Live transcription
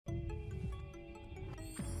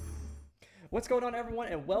What's going on, everyone,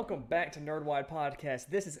 and welcome back to Nerdwide Podcast.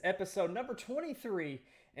 This is episode number 23,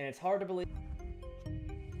 and it's hard to believe.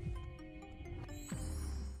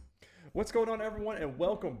 What's going on, everyone, and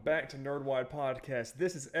welcome back to Nerdwide Podcast.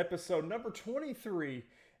 This is episode number 23,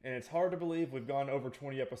 and it's hard to believe we've gone over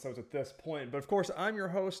 20 episodes at this point. But of course, I'm your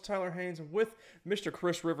host, Tyler Haynes, with Mr.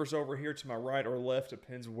 Chris Rivers over here to my right or left,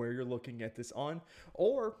 depends where you're looking at this on.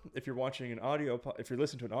 Or if you're watching an audio, if you're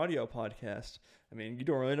listening to an audio podcast, I mean, you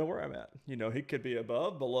don't really know where I'm at. You know, he could be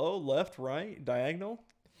above, below, left, right, diagonal.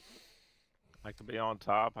 I could be on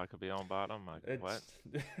top. I could be on bottom. What? It's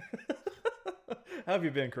How have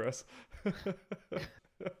you been, Chris?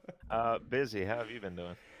 Busy. How have you been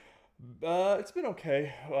doing? It's been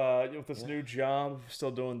okay. With this Yeah. new job,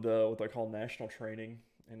 still doing the what I call national training,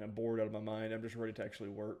 and I'm bored out of my mind. I'm just ready to actually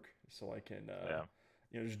work, so I can, Yeah.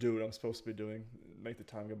 just do what I'm supposed to be doing, make the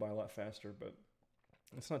time go by a lot faster. But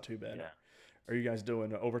it's not too bad. Yeah. Are you guys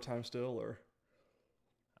doing overtime still, or?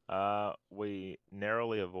 We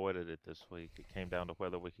narrowly avoided it this week. It came down to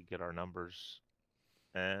whether we could get our numbers,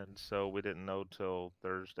 and so we didn't know till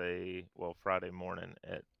Friday morning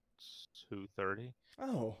at 2:30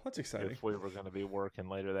 Oh, that's exciting. if we were going to be working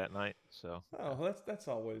later that night. So Oh, that's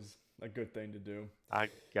always a good thing to do. I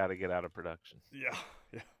got to get out of production. Yeah,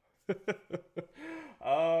 yeah.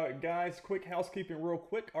 Guys, quick housekeeping, real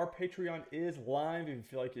quick. Our Patreon is live. If you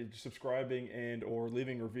feel like subscribing and or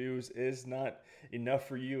leaving reviews is not enough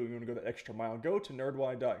for you, you want to go the extra mile, go to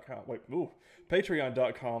nerdwide.com.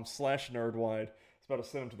 Patreon.com/nerdwide. It's about to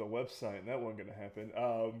send them to the website, and that wasn't going to happen.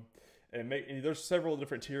 And there's several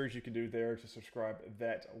different tiers you can do there to subscribe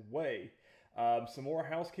that way. Some more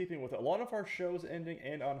housekeeping with a lot of our shows ending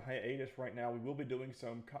and on hiatus right now. We will be doing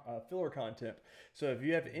some filler content. So if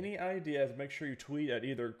you have any ideas, make sure you tweet at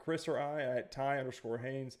either Chris or I at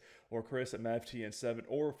Ty_Haynes or Chris at MavTN7.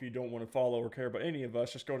 Or if you don't want to follow or care about any of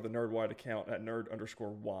us, just go to the Nerdwide account at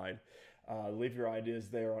Nerd_Wide. Leave your ideas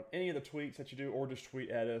there on any of the tweets that you do, or just tweet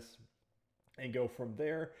at us and go from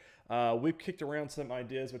there. We've kicked around some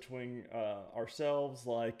ideas between ourselves,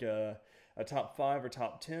 like a top 5 or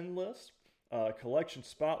top 10 list. Collection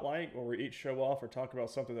spotlight, where we each show off or talk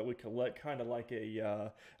about something that we collect, kind of like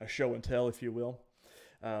a show and tell, if you will.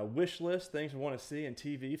 Wish list, things we want to see in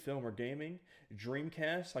TV, film, or gaming.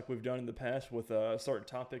 Dreamcast, like we've done in the past with certain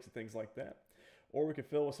topics and things like that. Or we could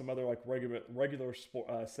fill with some other like regular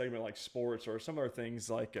segment like sports, or some other things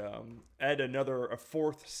like add a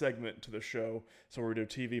fourth segment to the show. So we do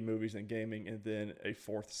TV, movies, and gaming, and then a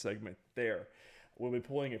fourth segment there. We'll be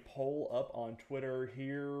pulling a poll up on Twitter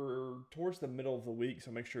here towards the middle of the week,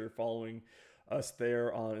 so make sure you're following us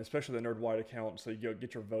there on, especially the Nerdwide account, so you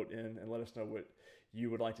get your vote in and let us know what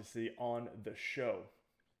you would like to see on the show.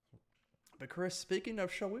 But Chris, speaking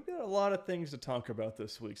of show, we've got a lot of things to talk about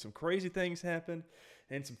this week. Some crazy things happened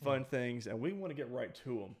and some fun things, and we want to get right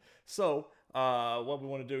to them. So, what we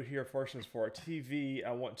want to do here first is for our TV,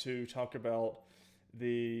 I want to talk about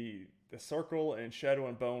the Circle and Shadow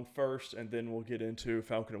and Bone first, and then we'll get into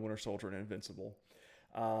Falcon and Winter Soldier and Invincible.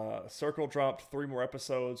 Circle dropped 3 more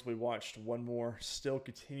episodes. We watched 1 more. Still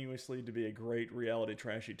continuously to be a great reality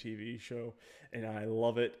trashy TV show, and I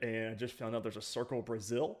love it. And I just found out there's a Circle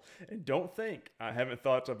Brazil, and don't think I haven't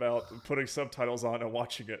thought about putting subtitles on and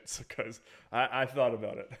watching it, because I thought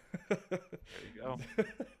about it. There you go.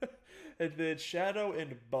 And then Shadow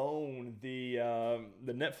and Bone, the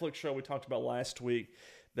Netflix show we talked about last week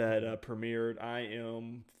that premiered. I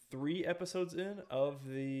am 3 episodes in of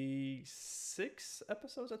the 6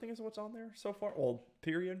 episodes, I think is what's on there so far. Well,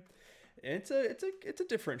 period. And it's a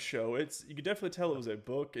different show. You can definitely tell it was a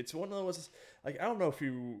book. It's one of those, like, I don't know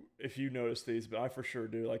if you notice these, but I for sure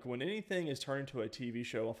do. Like, when anything is turned into a TV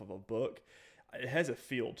show off of a book, it has a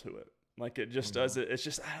feel to it. Like, it just does it. It's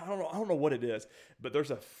just, I don't know what it is, but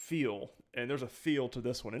there's a feel, and there's a feel to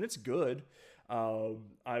this one, and it's good.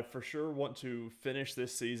 I for sure want to finish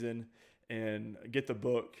this season and get the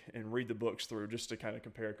book and read the books through, just to kind of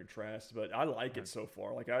compare and contrast. But I like it so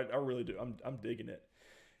far. Like, I really do. I'm digging it,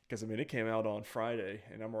 because I mean, it came out on Friday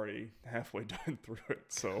and I'm already halfway done through it.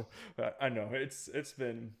 So I know it's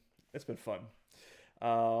been fun.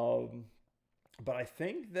 But I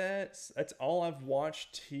think that's all I've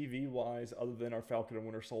watched TV wise, other than our Falcon and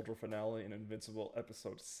Winter Soldier finale and Invincible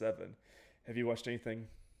episode 7. Have you watched anything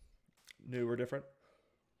new or different?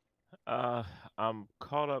 Uh, I'm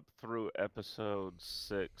caught up through episode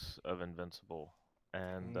 6 of Invincible,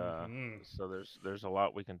 and Hmm. so there's a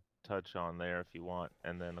lot we can touch on there if you want.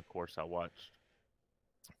 And then of course I watched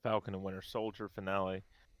Falcon and Winter Soldier finale,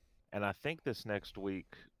 and I think this next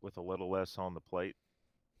week with a little less on the plate,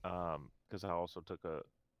 because I also took a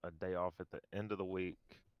day off at the end of the week.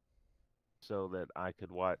 so that I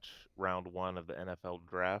could watch round one of the NFL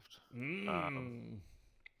draft. Um, Mm.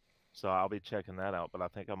 so I'll be checking that out. But I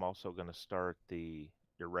think I'm also going to start the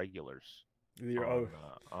Irregulars Oh,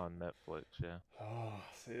 on Netflix. Yeah. oh,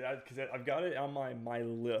 see that because I've got it on my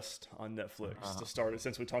list on Netflix Uh, to start it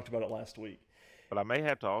since we talked about it last week. but I may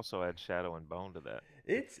have to also add Shadow and Bone to that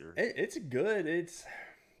if you're. It's good.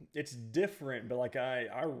 It's different, but like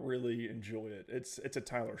I really enjoy it. It's a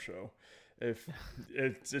Tyler show. If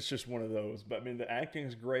it's just one of those. But I mean, the acting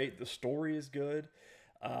is great. The story is good.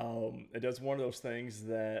 It does one of those things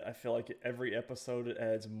that I feel like every episode it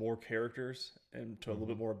adds more characters and to a little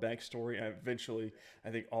bit Mhm. more backstory. And eventually, I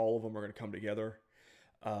think all of them are going to come together.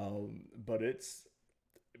 But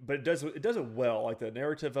it does it well. Like the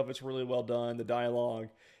narrative of it's really well done, the dialogue,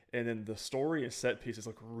 and then the story and set pieces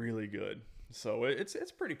look really good. So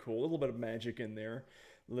it's pretty cool. A little bit of magic in there,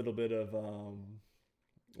 a little bit of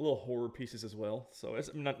little horror pieces as well. So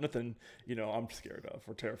it's not nothing I'm scared of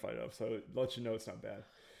or terrified of. So it lets you know it's not bad.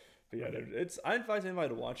 But yeah, Mhm. it's I advise anybody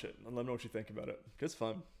to watch it and let me know what you think about it. It's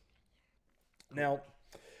fun. Cool. Now,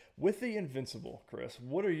 with the Invincible, Chris,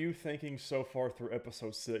 what are you thinking so far through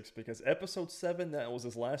episode 6? Because episode 7, that was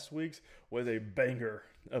this last week's, was a banger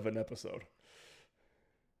of an episode.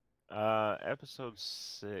 Episode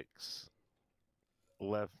 6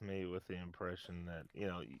 left me with the impression that,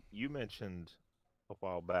 you mentioned a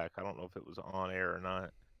while back, I don't know if it was on air or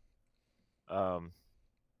not, um,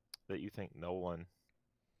 that you think Nolan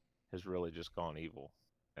has really just gone evil.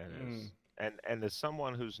 And Mm, as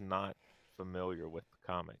someone who's not familiar with the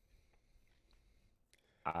comic,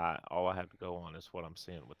 all I have to go on is what I'm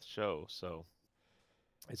seeing with the show. So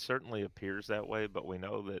it certainly appears that way, but we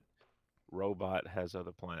know that Robot has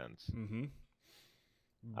other plans. mm-hmm.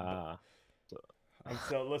 Uh, so,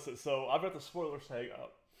 So listen, so I've got the spoilers tag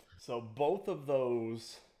up. So both of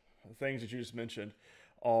those things that you just mentioned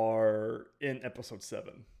are in episode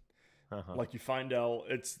 7. uh-huh. Like you find out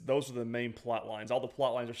it's those are the main plot lines. All the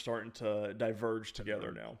plot lines are starting to diverge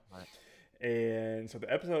together now. Right. And so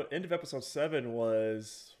the end of episode 7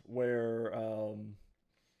 was where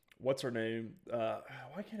what's her name?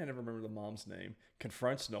 Why can't I never remember the mom's name?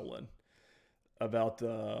 Confronts Nolan about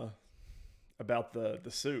the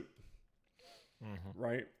suit, Hmm.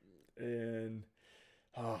 right? And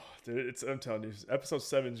oh, dude, I'm telling you, episode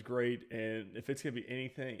 7 is great. And if it's gonna be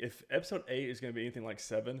anything, if episode 8 is gonna be anything like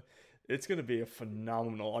 7, it's gonna be a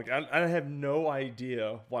phenomenal. Like I have no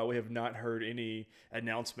idea why we have not heard any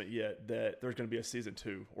announcement yet that there's gonna be a season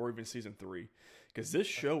 2 or even season 3. Because this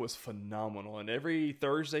show is phenomenal, and every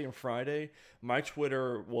Thursday and Friday, my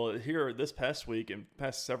Twitter, well, here this past week and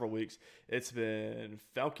past several weeks, it's been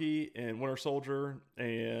Falky and Winter Soldier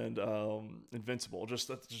and Invincible,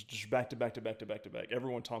 just back to back to back to back to back.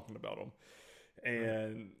 Everyone talking about them, Right.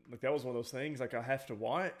 and like that was one of those things. Like I have to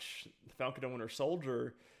watch Falcon and Winter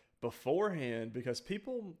Soldier beforehand because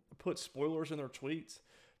people put spoilers in their tweets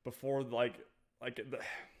before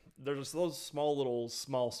there's just those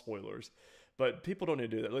small spoilers, but people don't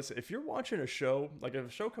need to do that. Listen, if you're watching a show, like if a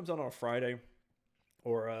show comes out on a Friday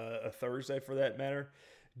or a Thursday for that matter,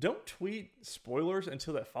 don't tweet spoilers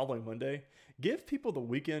until that following Monday. Give people the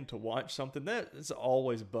weekend to watch something. That has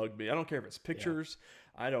always bugged me. I don't care if it's Yeah. pictures.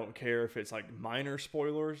 I don't care if it's like minor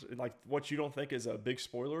spoilers, like what you don't think is a big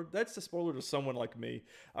spoiler. That's the spoiler to someone like me.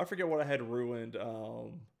 I forget what I had ruined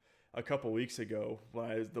a couple weeks ago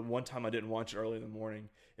the one time I didn't watch it early in the morning.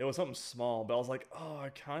 It was something small, but I was like, oh, I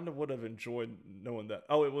kind of would have enjoyed knowing that.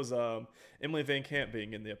 Oh, it was Emily Van Camp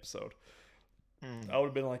being in the episode. I Mm. would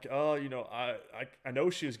have been like, oh, I know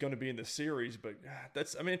she was going to be in the series, but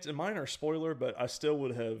I mean, it's a minor spoiler, but I still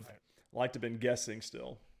would have Right. liked to have been guessing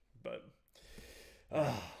still. But,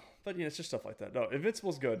 uh, Yeah. it's just stuff like that. No,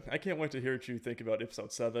 Invincible's good. I can't wait to hear what you think about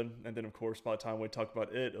episode 7. And then, of course, by the time we talk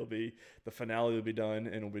about it, it'll be the finale will be done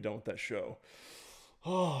and we'll be done with that show.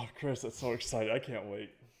 Oh, Chris, that's so excited. I can't wait.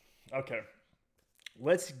 Okay,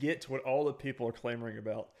 let's get to what all the people are clamoring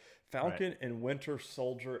about. Right. Falcon and Winter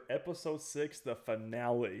Soldier, episode 6, the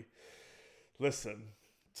finale. Listen,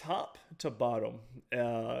 top to bottom,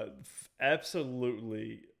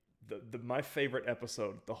 absolutely my favorite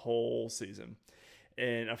episode the whole season.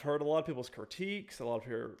 And I've heard a lot of people's critiques, a lot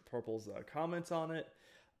of people's comments on it,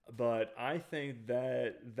 but I think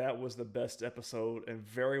that was the best episode and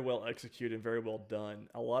very well executed and very well done.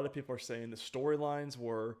 A lot of people are saying the storylines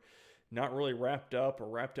were not really wrapped up or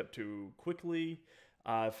wrapped up too quickly.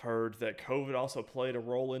 I've heard that COVID also played a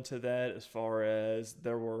role into that, as far as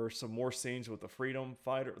there were some more scenes with the Freedom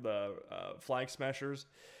Fighter, the Flag Smashers,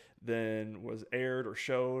 than was aired or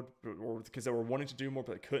showed, or because they were wanting to do more,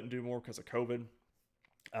 but they couldn't do more because of COVID.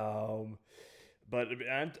 Um, But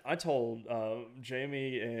I told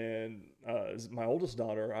Jamie and my oldest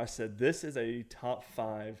daughter, I said, this is a top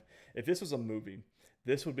five. If this was a movie,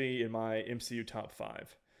 this would be in my MCU top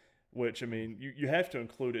five. Which, I mean, you have to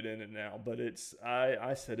include it in it now. But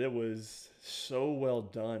I said it was so well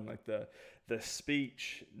done. Like the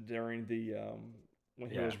speech during the when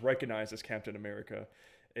he was recognized as Captain America,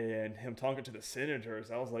 and him talking to the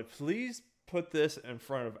senators. I was like, please put this in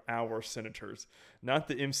front of our senators, not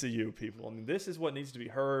the MCU people. I mean, this is what needs to be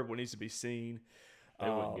heard, what needs to be seen. They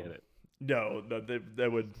wouldn't get it. No, they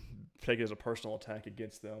would take it as a personal attack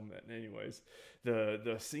against them. Anyways,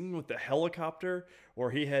 the scene with the helicopter where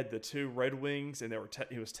he had the two Red Wings and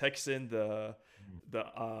he was texting the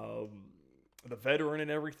veteran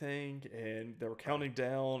and everything, and they were counting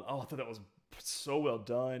down. Oh, I thought that was so well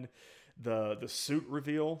done. The suit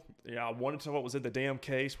reveal. Yeah, I wanted to know what was in the damn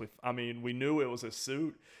case. We knew it was a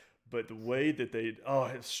suit, but the way that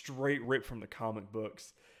it's straight ripped from the comic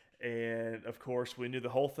books. And of course, we knew the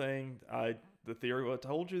whole thing. I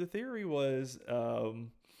told you the theory was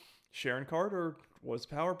Sharon Carter was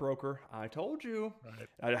power broker. I told you.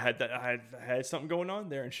 Right. I had something going on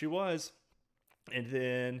there, and she was. And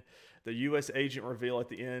then the U.S. agent reveal at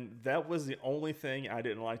the end. That was the only thing I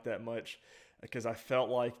didn't like that much, because I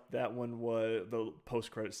felt like that one was the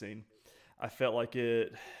post-credit scene. I felt like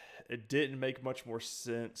it didn't make much more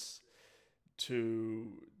sense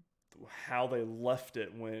to how they left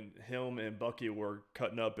it when him and Bucky were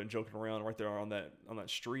cutting up and joking around right there on that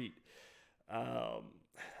street.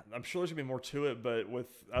 I'm sure there's gonna be more to it, but with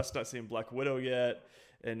us not seeing Black Widow yet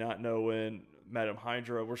and not knowing Madam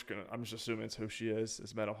Hydra, I'm just assuming it's who she is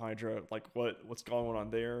Madam Hydra. Like what's going on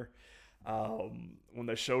there? When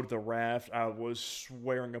they showed the raft, I was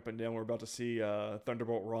swearing up and down we're about to see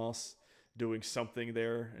Thunderbolt Ross doing something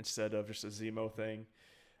there instead of just a Zemo thing.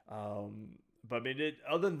 But I mean,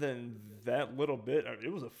 other than that little bit,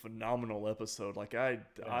 it was a phenomenal episode. Like I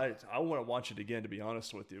want to watch it again, to be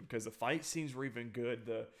honest with you, because the fight scenes were even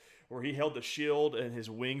good. Where he held the shield and his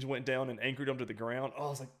wings went down and anchored him to the ground. Oh, I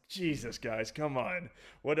was like, Jesus, guys, come on.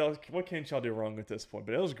 What else? What can't y'all do wrong at this point?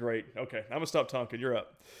 But it was great. Okay, I'm gonna stop talking. You're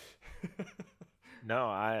up. No,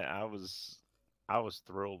 I was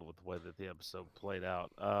thrilled with the way that the episode played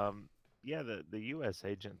out. Yeah, the U.S.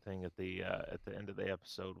 agent thing at the end of the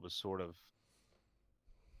episode was sort of.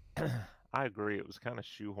 I agree. It was kind of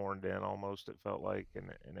shoehorned in almost. It felt like,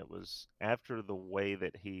 and it was after the way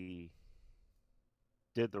that he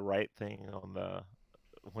did the right thing on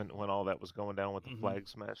when all that was going down with the Flag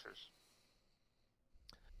Smashers.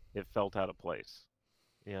 It felt out of place.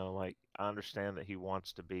 You know, like I understand that he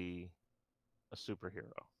wants to be a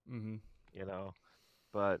superhero. Mm-hmm. You know,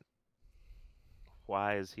 but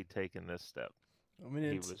why is he taking this step? I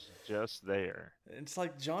mean, he was just there. It's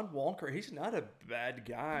like John Walker. He's not a bad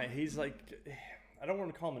guy. He's like, I don't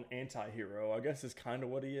want to call him an anti-hero. I guess is kind of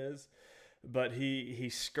what he is. But he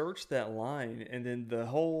skirts that line, and then the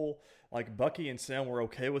whole, like, Bucky and Sam were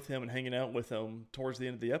okay with him and hanging out with him towards the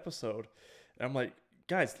end of the episode. And I'm like,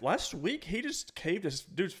 guys, last week he just caved his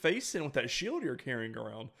dude's face in with that shield you're carrying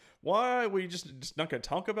around. Why are we just not going to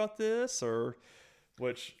talk about this? Or,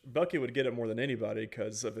 which Bucky would get it more than anybody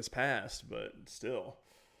because of his past, but still.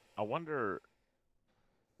 I wonder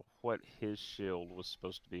what his shield was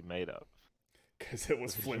supposed to be made of. Because it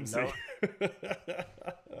was flimsy. You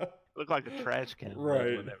know? Looked like a trash can.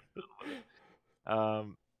 Right.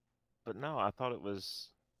 But no, I thought it was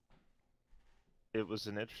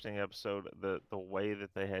an interesting episode. The way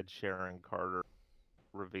that they had Sharon Carter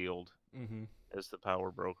revealed as the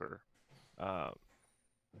power broker,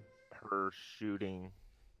 her shooting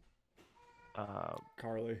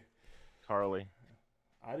Carly.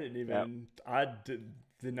 I didn't even. Yep. I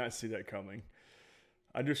did not see that coming.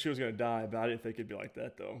 I knew she was going to die, but I didn't think it'd be like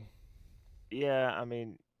that, though. Yeah, I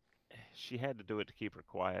mean, she had to do it to keep her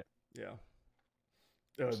quiet. Yeah.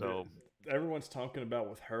 So everyone's talking about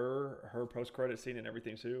with her post-credit scene and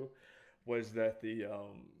everything too, was that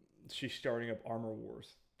she's starting up Armor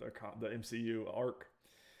Wars, the MCU arc,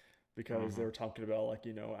 because they were talking about, like,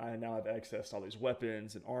 you know, I now have access to all these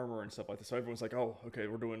weapons and armor and stuff like that. So everyone's like, oh, okay,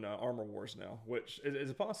 we're doing Armor Wars now, which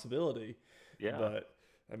is a possibility. Yeah. But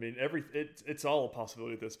I mean, it's all a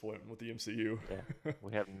possibility at this point with the MCU. Yeah.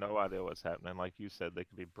 We have no idea what's happening. Like you said, they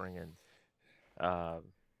could be bringing.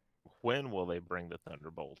 When will they bring the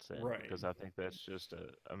Thunderbolts in? Right. Because I think that's just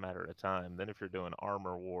a matter of time. Then if you're doing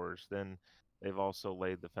Armor Wars, then they've also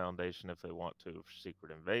laid the foundation, if they want to, for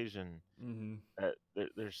Secret Invasion.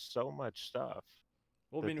 There's so much stuff.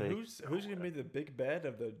 Well, I mean, who's going to be the big bad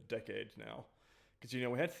of the decade now? Because, you know,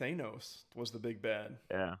 we had Thanos was the big bad.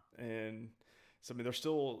 Yeah. And so, I mean, they're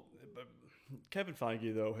still, Kevin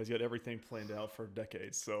Feige, though, has got everything planned out for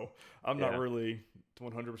decades, so I'm not Yeah, really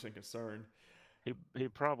 100% concerned. he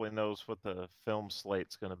probably knows what the film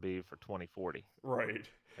slate's going to be for 2040 Right.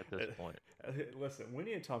 at this point. Listen, we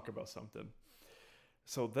need to talk about something.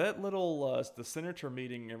 So that little the senator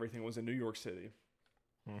meeting and everything was in New York City,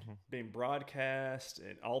 Hmm. being broadcast,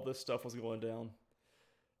 and all this stuff was going down.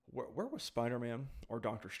 Where was Spider Man or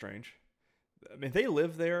Doctor Strange? I mean, they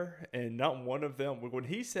live there, and not one of them. When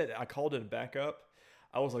he said I called in backup,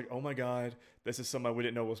 I was like, oh my god, this is somebody we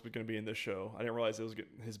didn't know was going to be in this show. I didn't realize it was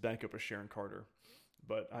his backup was Sharon Carter.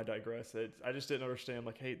 But I digress. I just didn't understand.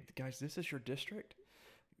 Like, hey guys, this is your district.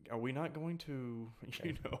 Are we not going to,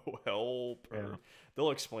 help? Yeah. Or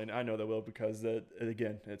they'll explain. I know they will because that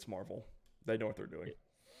again, it's Marvel. They know what they're doing.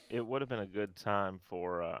 It would have been a good time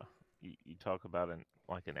for you talk about an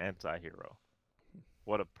anti-hero.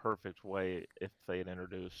 What a perfect way if they had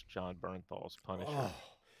introduced John Bernthal's Punisher Oh,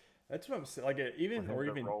 that's what I'm saying. Like for even him or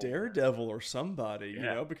to even roll. Daredevil or somebody,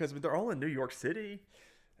 Yeah, because I mean, they're all in New York City.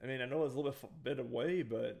 I mean, I know it's a little bit away,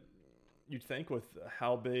 but you'd think with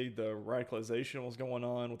how big the radicalization was going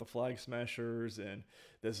on with the flag smashers and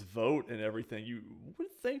this vote and everything, you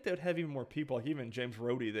would think they'd have even more people, like even James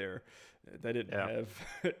Rhodey there. They didn't yeah, have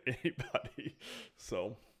anybody.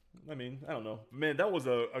 So, I mean, I don't know. Man, that was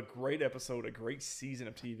a great episode, a great season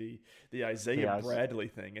of TV. The Isaiah yeah, Bradley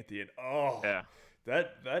thing at the end. Oh, yeah.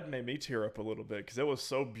 that made me tear up a little bit because it was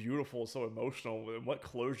so beautiful, so emotional, and what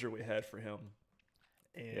closure we had for him.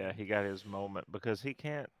 Yeah, And he got his moment because he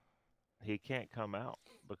can't come out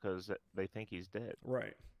because they think he's dead.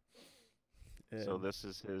 right. So And this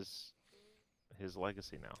is his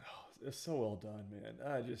legacy now. it's so well done, man.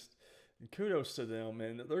 I just kudos to them,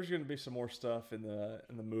 man. There's going to be some more stuff in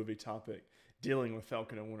the movie topic dealing with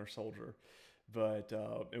Falcon and Winter Soldier, but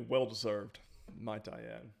and well deserved, might I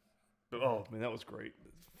add. But oh man, that was great.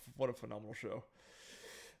 What a phenomenal show.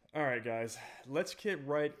 All right, guys, let's get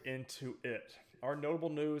right into it. Our notable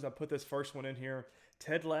news. I put this first one in here.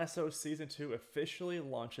 Ted Lasso season 2 officially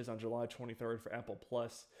launches on July 23rd for Apple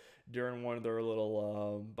Plus. During one of their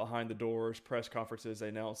little behind the doors press conferences, they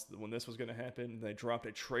announced that when this was going to happen. They dropped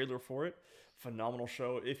a trailer for it. Phenomenal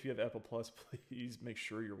show. If you have Apple Plus, please make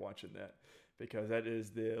sure you're watching that because that is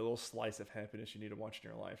the little slice of happiness you need to watch in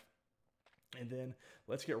your life. And then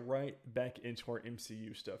let's get right back into our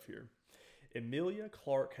MCU stuff here. Emilia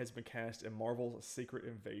Clarke has been cast in Marvel's Secret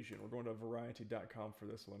Invasion. We're going to Variety.com for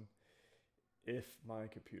this one. If my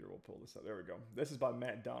computer will pull this up. There we go. This is by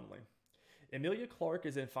Matt Donnelly. Emilia Clarke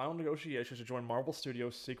is in final negotiations to join Marvel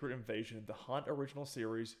Studios' Secret Invasion, the hot original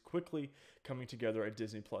series quickly coming together at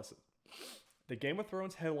Disney Plus. The Game of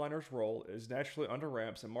Thrones headliner's role is naturally under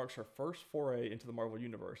wraps and marks her first foray into the Marvel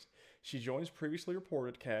Universe. She joins previously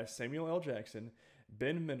reported cast Samuel L. Jackson,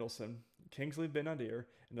 Ben Mendelsohn, Kingsley Ben-Adir,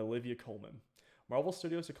 and Olivia Colman. Marvel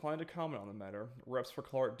Studios declined to comment on the matter. Reps for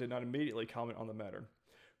Clarke did not immediately comment on the matter.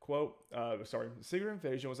 Quote, Secret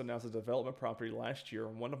Invasion was announced as a development property last year,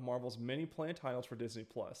 one of Marvel's many planned titles for Disney+.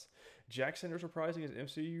 Jackson is reprising his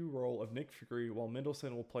MCU role of Nick Fury, while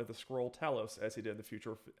Mendelsohn will play the Skrull Talos as he did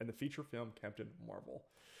in the feature film Captain Marvel.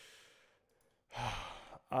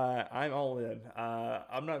 I'm all in.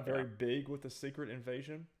 I'm not very Yeah, big with the Secret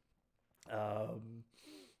Invasion.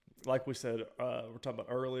 Like we said, we're talking about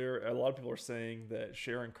earlier, a lot of people are saying that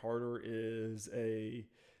Sharon Carter is a.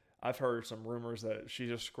 I've heard some rumors that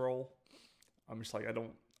she's a Skrull. I'm just like I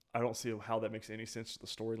don't see how that makes any sense to the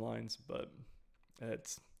storylines, but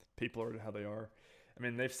it's people are how they are. I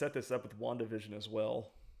mean, they've set this up with WandaVision as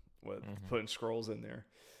well, with hmm putting Skrulls in there.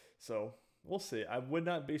 So we'll see. I would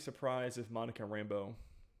not be surprised if Monica Rambeau,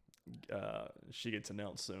 she gets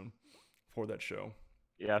announced soon for that show.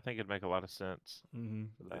 yeah. I think it'd make a lot of sense Mm-hmm.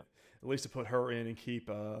 for that. At least to put her in and keep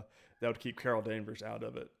that would keep Carol Danvers out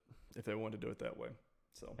of it if they wanted to do it that way.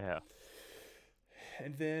 So, Yeah,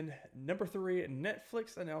 and then number 3,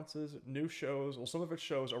 Netflix announces new shows. Well, some of its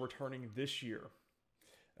shows are returning this year,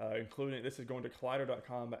 including this is going to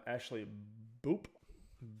Collider.com. Ashley Boop,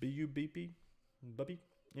 B-U-B-P, Bubby.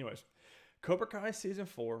 Anyways, Cobra Kai season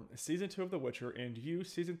 4, season 2 of The Witcher, and You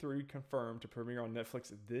season 3 confirmed to premiere on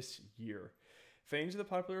Netflix this year. Fans of the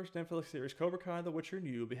popular Netflix series Cobra Kai, The Witcher, and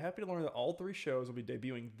You will be happy to learn that all 3 shows will be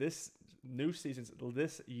debuting this new seasons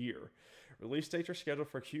this year. Release dates are scheduled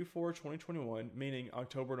for Q4 2021, meaning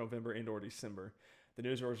October, November, and or December. The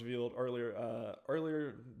news was revealed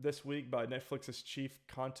earlier this week by Netflix's chief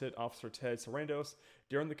content officer Ted Sarandos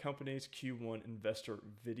during the company's Q1 investor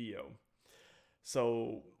video.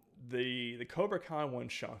 So the Cobra Kai one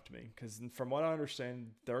shocked me because from what I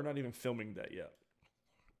understand, they're not even filming that yet.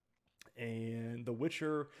 And The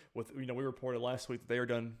Witcher, with we reported last week that they are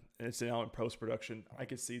done and it's now in post production. I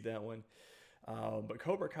could see that one. But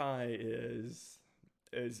Cobra Kai is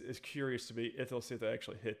curious to be if they'll see if they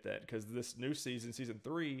actually hit that, because this new season, season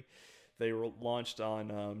 3, they were launched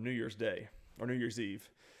on New Year's Day or New Year's Eve.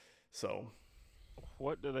 So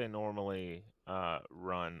What do they normally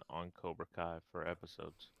run on Cobra Kai for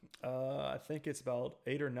episodes? I think it's about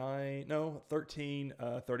 8 or 9, no, 13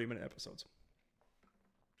 30-minute episodes.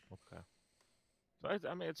 Okay. So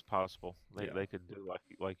I mean, it's possible Yeah. they could do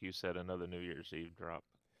like you said, another New Year's Eve drop.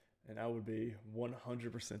 And I would be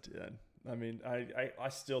 100% in. I mean, I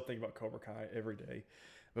still think about Cobra Kai every day.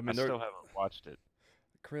 I I mean, still haven't watched it.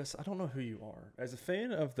 Chris, I don't know who you are. As a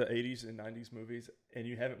fan of the 80s and 90s movies, and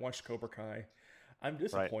you haven't watched Cobra Kai, I'm Right.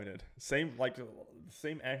 disappointed. Same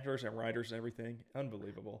actors and writers and everything.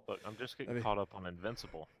 Unbelievable. Look, I'm just I getting mean, caught up on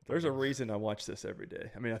Invincible. I there's a mean, reason I watch this every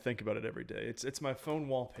day. I mean, I think about it every day. It's my phone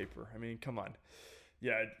wallpaper. I mean, come on.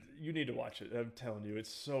 Yeah, you need to watch it. I'm telling you,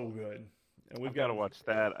 it's so good. And we've I've got got to watch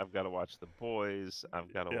that. I've got to watch The Boys.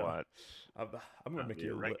 I've got to yeah. watch I'm, I'm gonna make The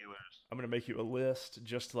you Irregulars. I'm gonna make you a list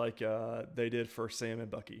just like they did for Sam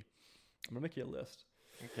and Bucky. I'm gonna make you a list.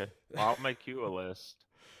 Okay. Well, I'll make you a list,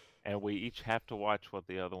 and we each have to watch what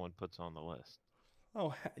the other one puts on the list.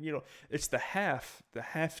 Oh, it's the half. The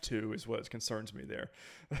have to is what concerns me there.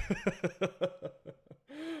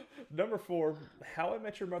 Number 4, How I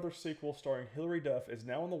Met Your Mother sequel starring Hilary Duff is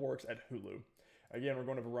now in the works at Hulu. Again, we're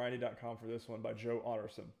going to Variety.com for this one by Joe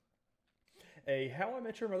Otterson. A How I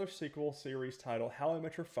Met Your Mother sequel series titled How I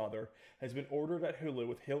Met Your Father has been ordered at Hulu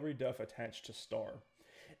with Hilary Duff attached to star.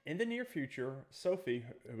 In the near future, Sophie,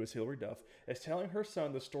 who is Hilary Duff, is telling her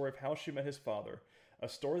son the story of how she met his father, a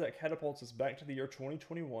story that catapults us back to the year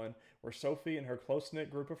 2021, where Sophie and her close knit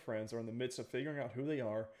group of friends are in the midst of figuring out who they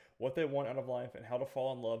are, what they want out of life, and how to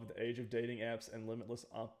fall in love in the age of dating apps and limitless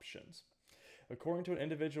options. According to an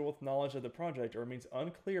individual with knowledge of the project, it remains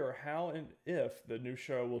unclear how and if the new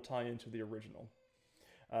show will tie into the original.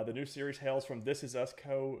 The new series hails from This Is Us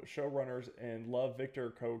co-showrunners and Love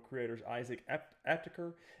Victor co-creators Isaac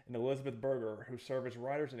Apteker and Elizabeth Berger, who serve as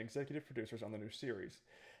writers and executive producers on the new series.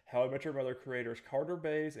 How I Met Your Mother creators Carter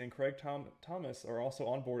Bays and Craig Thomas are also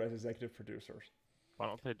on board as executive producers. Why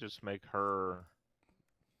don't they just make her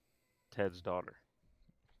Ted's daughter?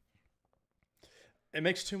 It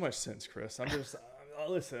makes too much sense, Chris.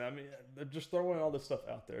 Listen. I mean, they're just throwing all this stuff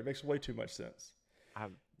out there. It makes way too much sense. I,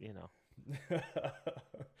 you know,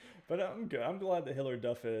 But I'm good. I'm glad that Hilary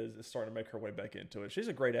Duff is starting to make her way back into it. She's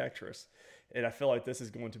a great actress, and I feel like this is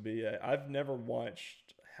going to be. I've never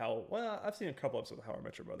watched I've seen a couple episodes of How I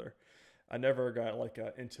Met Your Mother. I never got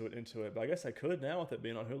into it, but I guess I could now with it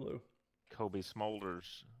being on Hulu. Kobe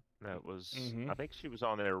Smulders. That was, Mm-hmm. I think she was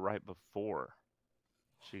on there right before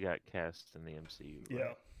she got cast in the MCU, Yeah,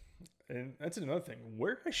 right? and that's another thing.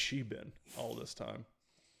 Where has she been all this time?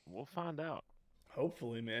 We'll find out.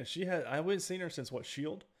 Hopefully, man. I haven't seen her since what,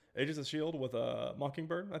 Shield? Agents of Shield with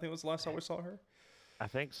Mockingbird. I think was the last time we saw her. I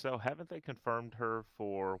think so. Haven't they confirmed her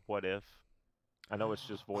for What If? I know it's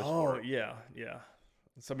just voice Oh work. yeah, yeah.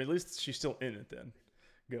 So I mean, at least she's still in it then.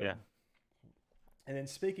 Good. Yeah. And then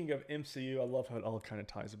speaking of MCU, I love how it all kind of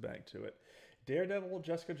ties back to it. Daredevil,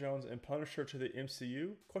 Jessica Jones, and Punisher to the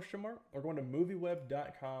MCU? Question mark. We're going to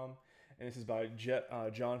MovieWeb.com, and this is by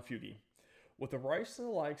John Fugy. With the rights to the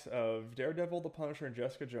likes of Daredevil, The Punisher, and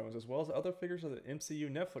Jessica Jones, as well as other figures of the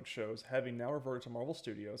MCU Netflix shows having now reverted to Marvel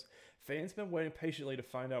Studios, fans have been waiting patiently to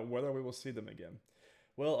find out whether we will see them again.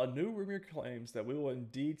 Well, a new rumor claims that we will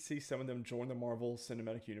indeed see some of them join the Marvel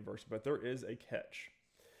Cinematic Universe, but there is a catch.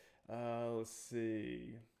 Let's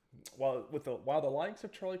see. While the likes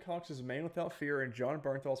of Charlie Cox's Man Without Fear and John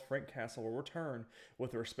Bernthal's Frank Castle will return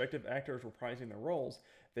with their respective actors reprising their roles,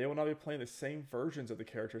 they will not be playing the same versions of the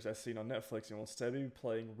characters as seen on Netflix and will instead be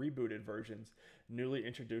playing rebooted versions newly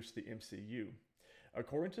introduced to the MCU.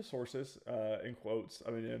 According to sources, in quotes,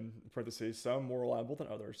 in parentheses, some more reliable than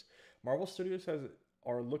others, Marvel Studios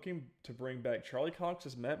are looking to bring back Charlie Cox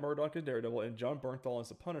as Matt Murdock as Daredevil and John Bernthal as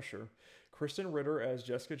the Punisher, Kristen Ritter as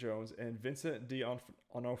Jessica Jones, and Vincent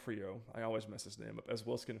D'Onofrio, I always mess his name up, as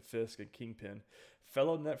Wilson Fisk and Kingpin.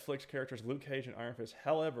 Fellow Netflix characters Luke Cage and Iron Fist,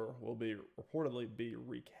 however, will reportedly be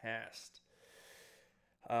recast.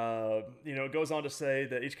 It goes on to say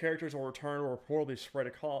that each character's return will reportedly spread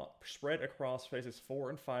across phases 4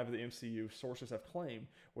 and 5 of the MCU, sources have claimed,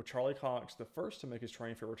 with Charlie Cox the first to make his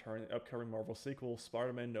train for return in the upcoming Marvel sequel,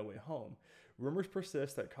 Spider-Man No Way Home. Rumors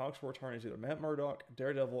persist that Cox will return as either Matt Murdock,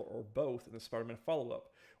 Daredevil, or both in the Spider-Man follow-up,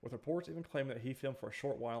 with reports even claiming that he filmed for a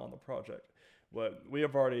short while on the project. But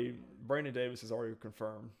Brandon Davis has already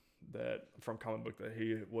confirmed that from comic book that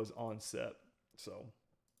he was on set. So,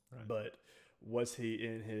 Right. But was he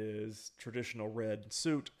in his traditional red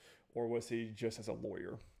suit, or was he just as a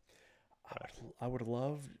lawyer? I would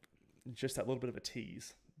love just that little bit of a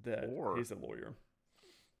tease that Or he's a lawyer.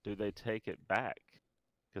 do they take it back?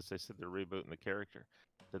 Because they said they're rebooting the character.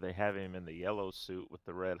 Do they have him in the yellow suit with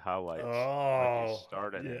the red highlights like he Oh,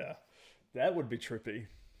 started in? yeah. That would be trippy.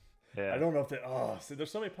 I Yeah. don't know if that. Oh, see,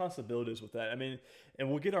 there's so many possibilities with that. I mean, and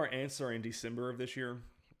we'll get our answer in December of this year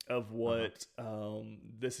of Uh-huh. what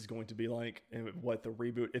this is going to be like and what the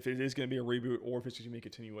reboot, if it is going to be a reboot or if it's going to be a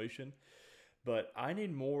continuation. But I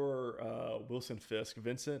need more Wilson Fisk,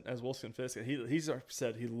 Vincent as Wilson Fisk. He's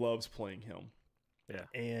said he loves playing him, Yeah.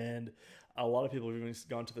 and a lot of people have even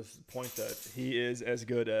gone to this point that he is as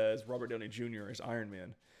good as Robert Downey Jr. as Iron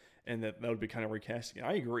Man, and that would be kind of recasting.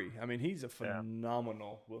 I agree. I mean, he's a Yeah.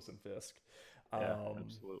 phenomenal Wilson Fisk. Yeah. Um,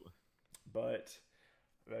 Absolutely. but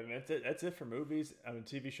I mean, that's it. That's it for movies. I mean,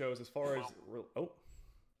 TV shows. As far as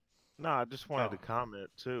No, I just wanted oh, to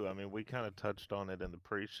comment too. I mean, we kind of touched on it in the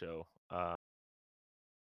pre-show.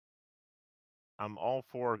 I'm all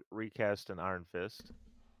for recasting Iron Fist.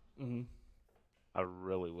 mm-hmm. I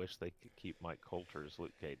really wish they could keep Mike Coulter as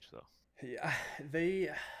Luke Cage, though. Yeah, they.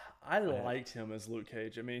 I I, liked him as Luke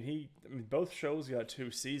Cage. I mean, both shows got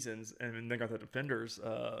 2 seasons, and then they got the Defenders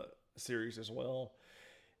series as well.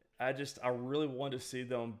 I really wanted to see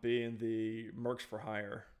them be in the Mercs for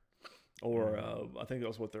Hire, or Mhm. I think that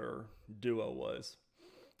was what their duo was,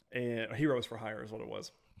 and Heroes for Hire is what it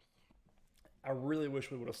was. I really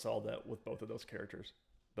wish we would have saw that with both of those characters,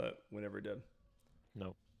 but we never did.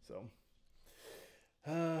 No. So,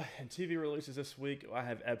 and TV releases this week, I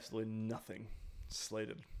have absolutely nothing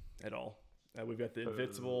slated at all. We've got the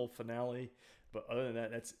Invincible finale, but other than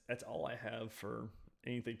that, that's all I have for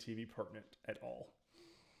anything TV pertinent at all.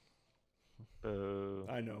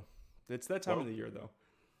 I know it's that time of the year though,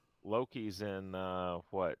 Loki's in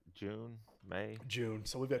what, June, May? June.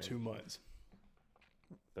 So we've got May. 2 months.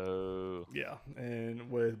 Oh, Yeah, and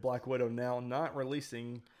with Black Widow now not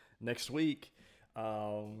releasing next week, we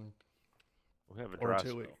have a or dry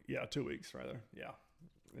 2 weeks. spell. Yeah, 2 weeks rather. Yeah,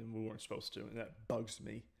 and we weren't supposed to, and that bugs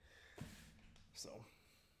me. So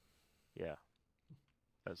Yeah,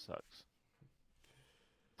 that sucks.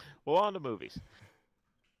 Well, on to movies.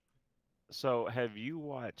 So, have you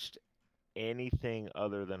watched anything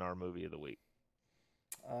other than our movie of the week?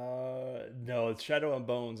 no, it's Shadow and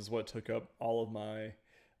Bones is what took up all of my,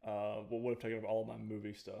 what would have taken up all of my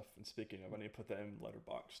movie stuff. And speaking of, I need to put that in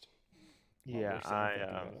Letterboxd. Yeah, Thinking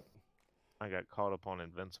about it. I got caught up on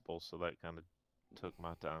Invincible, so that kind of took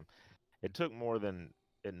my time. It took more than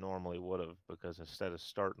it normally would have because instead of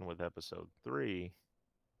starting with episode 3,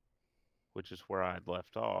 which is where I had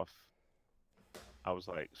left off, I was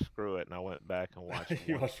like, screw it, and I went back and watched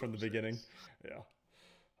You 1 watched from through the 6. beginning. Yeah,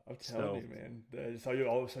 I'm telling So, you, man.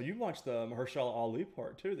 So you watched the Mahershala Ali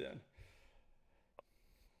part too, then?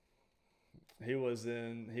 He was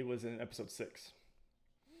in episode 6.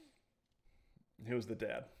 He was the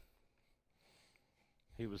dad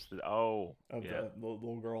he was the, oh, of yeah, the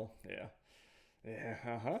little girl. Yeah, yeah,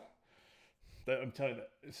 uh-huh. I'm telling you,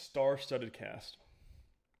 that star-studded cast.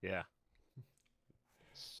 yeah.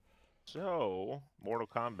 So, Mortal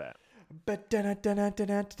Kombat.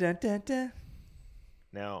 Ba-da-da-da-da-da-da-da-da.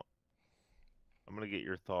 Now, I'm going to get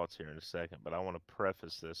your thoughts here in a second, but I want to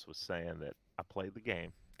preface this with saying that I played the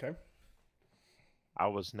game. Okay. I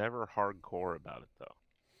was never hardcore about it, though.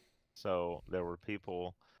 So, there were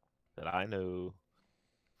people that I knew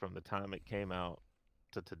from the time it came out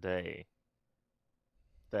to today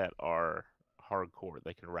that are hardcore.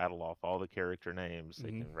 They can rattle off all the character names. They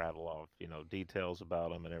Mm-hmm. can rattle off, details about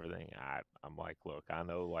them and everything. I'm like, look, I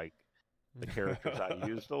know like the characters I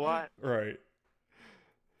used a lot. Right.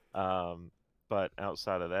 But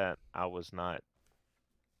outside of that, I was not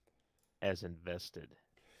as invested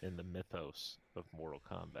in the mythos of Mortal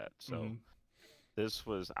Kombat. So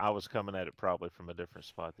Mm-hmm. I was coming at it probably from a different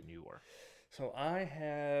spot than you were. So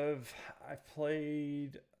I've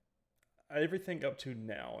played everything up to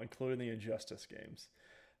now, including the Injustice games.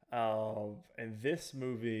 And this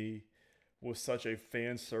movie was such a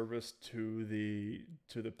fan service to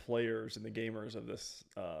the players and the gamers of this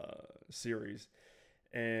series.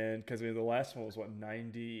 And because the last one was what,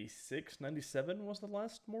 96, 97 was the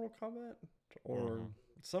last Mortal Kombat, or Hmm.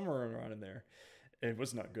 somewhere around in there. It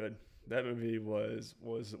was not good. That movie was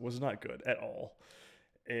not good at all.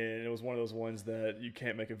 And it was one of those ones that you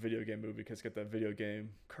can't make a video game movie because it's got that video game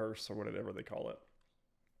curse or whatever they call it.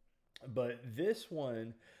 But this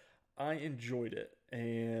one, I enjoyed it,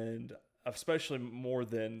 and especially more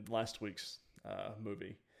than last week's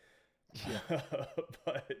movie. Yeah.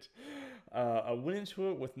 But I went into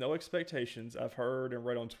it with no expectations. I've heard and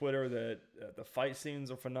read on Twitter that the fight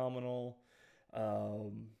scenes are phenomenal.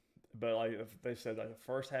 Um, but like they said, like the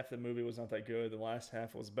first half of the movie was not that good. The last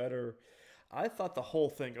half was better. I thought the whole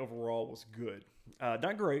thing overall was good.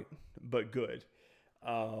 Not great, but good.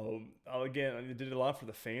 Again, I did a lot for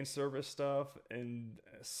the fan service stuff, and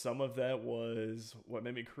some of that was what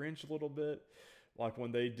made me cringe a little bit. Like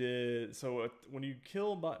when they did, so when you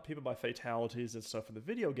kill people by fatalities and stuff in the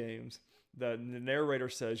video games, the narrator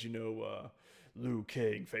says, Liu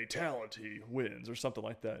Kang fatality wins or something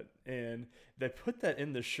like that, and they put that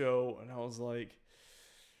in the show, and I was like,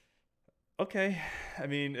 okay. I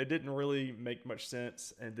mean, it didn't really make much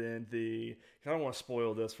sense. And then I don't want to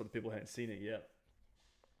spoil this for the people who hadn't seen it yet,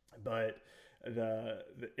 but the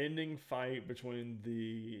ending fight between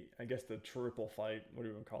I guess the triple fight, what do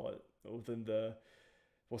you want to call it, within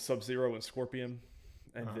Sub Zero and Scorpion,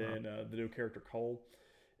 and Uh-huh. then the new character Cole.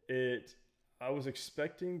 It I was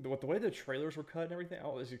expecting the way the trailers were cut and everything. I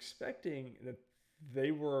was expecting that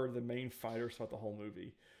they were the main fighters throughout the whole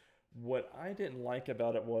movie. What I didn't like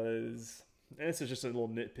about it was, and this is just a little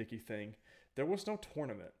nitpicky thing, there was no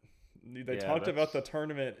tournament. They Yeah, talked about that's the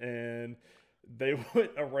tournament and they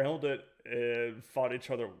went around it and fought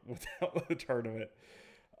each other without the tournament.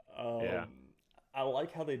 Um, yeah. I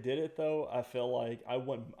like how they did it though. I feel like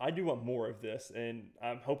I do want more of this, and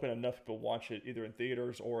I'm hoping enough people watch it either in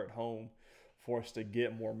theaters or at home for us to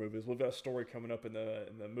get more movies. We've got a story coming up in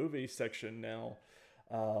the movie section now,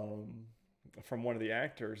 um, from one of the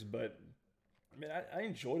actors, but I mean, I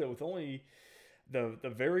enjoyed it with only the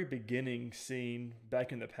very beginning scene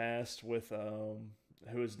back in the past with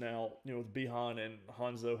who is now with Bihan and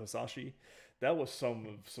Hanzo Hasashi. That was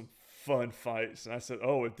some fun fights, and I said,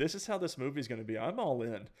 oh, if this is how this movie is going to be, I'm all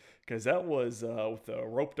in, because that was with the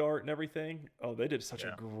rope dart and everything. Oh, they did such a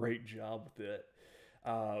yeah. great job with it.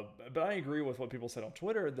 But I agree with what people said on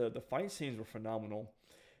Twitter. The fight scenes were phenomenal,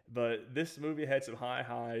 but this movie had some high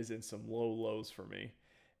highs and some low lows for me.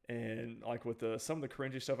 And like with some of the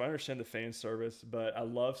cringy stuff, I understand the fan service, but I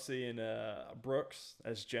love seeing Brooks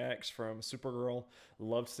as Jax from Supergirl.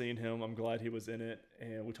 Loved seeing him. I'm glad he was in it,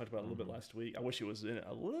 and we talked about it a little bit Hmm. last week. I wish he was in it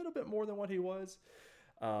a little bit more than what he was.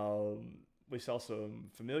 We saw some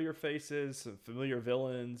familiar faces, some familiar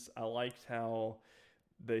villains. I liked how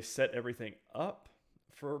they set everything up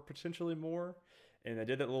for potentially more, and they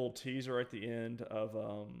did that little teaser at the end of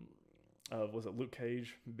was it Luke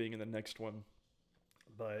Cage being in the next one,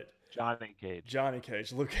 but Johnny Cage. Johnny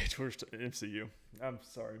Cage, Luke Cage was MCU. I'm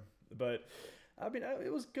sorry, but I mean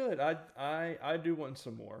it was good. I do want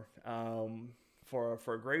some more. For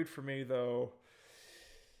a grade for me though,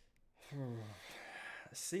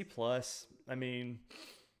 C plus. I mean,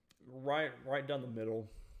 right down the middle.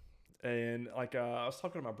 And like I was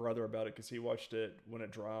talking to my brother about it because he watched it when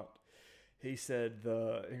it dropped. He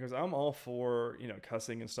goes, I'm all for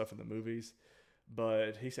cussing and stuff in the movies,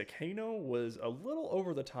 but he said Kano was a little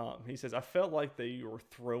over the top. He says I felt like they were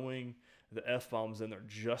throwing the f bombs in there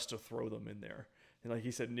just to throw them in there, and like he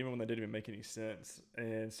said, even when they didn't even make any sense.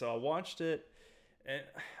 And so I watched it, and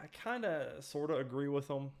I kind of sort of agree with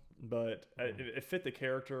him, but Mhm. it fit the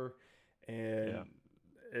character, Yeah. and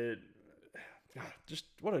it God, just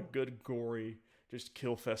what a good gory just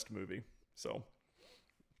kill fest movie. So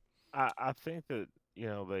I think that,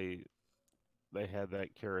 they had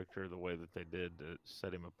that character the way that they did to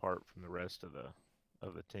set him apart from the rest of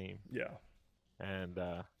the team. yeah. And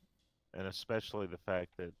and especially the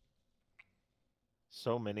fact that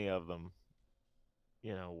so many of them,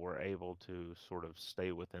 were able to sort of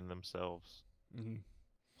stay within themselves. Hmm.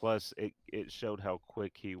 Plus it showed how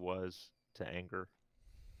quick he was to anger,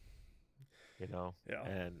 you know, Yeah.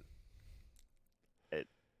 and it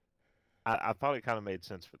I thought it kind of made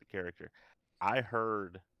sense for the character. I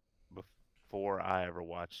heard before I ever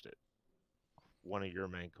watched it one of your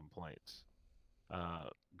main complaints uh,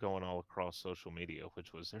 going all across social media,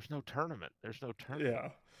 which was there's no tournament. There's no tournament.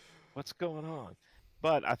 Yeah. What's going on?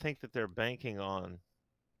 But I think that they're banking on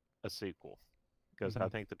a sequel because I Hmm.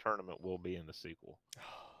 think the tournament will be in the sequel.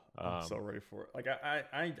 I'm so Um, ready for it. Like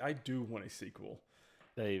I do want a sequel.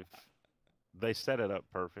 they've they set it up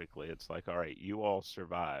perfectly. It's like, all right, you all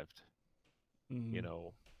survived. You Hmm.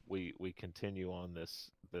 know, we continue on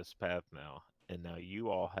this path now, and now you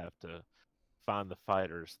all have to find the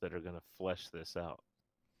fighters that are going to flesh this out.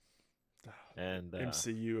 And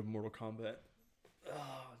MCU of Mortal Kombat.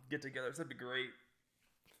 Oh, get together. That'd be great.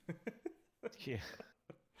 yeah,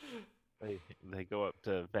 they go up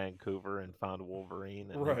to Vancouver and find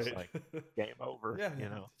Wolverine, and it's Right. like game over. Yeah. You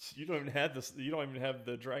know. You don't even have this. You don't even have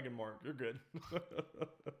the dragon mark. You're good.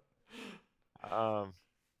 Um,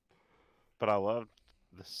 but I loved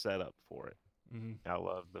the setup for it. Hmm. I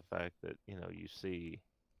love the fact that you see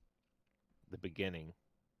the beginning,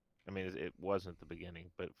 I mean, it wasn't the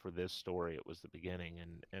beginning, but for this story, it was the beginning,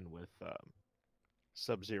 and with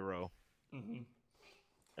Sub Zero Hmm.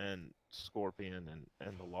 and Scorpion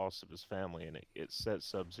and the loss of his family, and it set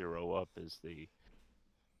Sub Zero up as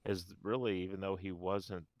really, even though he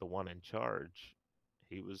wasn't the one in charge,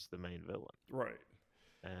 he was the main villain, Right.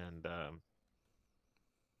 and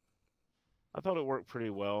I thought it worked pretty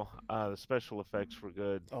well. The special effects were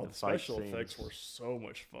good. Oh, The the special effects were so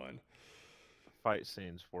much fun. fight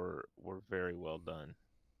scenes were very well done.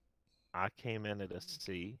 I came in at a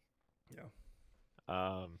C. Yeah.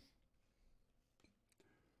 Um,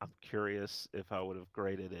 I'm curious if I would have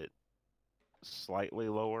graded it slightly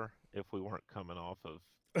lower if we weren't coming off of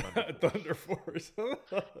Thunder Force, Thunder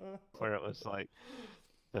Force. where it was like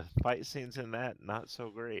the fight scenes in that not so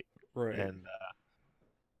great, Right. and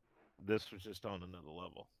this was just on another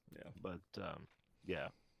level. Yeah. But yeah,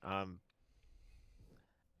 um,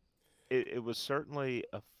 it was certainly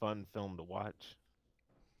a fun film to watch,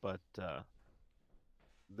 but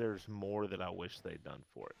there's more that I wish they'd done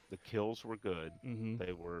for it. The kills were good. Mm-hmm.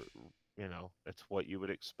 They were, it's what you would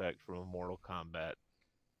expect from a Mortal Kombat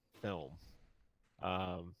film.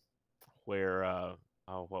 Um, where oh,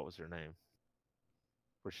 what was her name?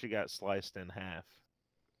 Where she got sliced in half.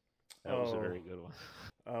 That was a Oh. very good one.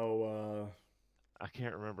 Oh. I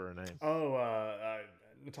can't remember her name. Oh.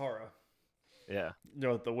 Natara. Yeah,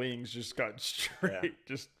 The wings just got yeah, straight,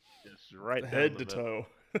 just just right down head the to middle. toe.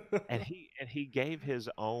 And he gave his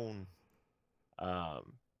own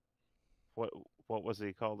um what what was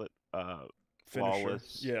he called it? Finisher.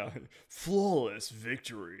 Flawless. Yeah. Flawless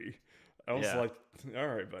victory. I was Yeah, like, all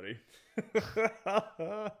right, buddy.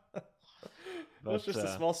 It was but just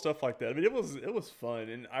the small stuff like that. I mean, it was fun,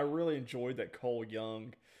 and I really enjoyed that Cole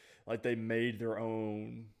Young, like they made their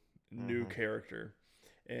own new hmm character,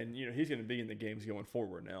 and he's going to be in the games going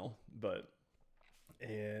forward now. But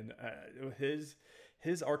and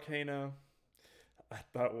his Arcana, I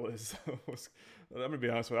thought was I'm gonna be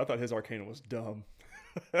honest with you, I thought his Arcana was dumb.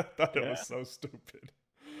 I thought it was yeah, so stupid,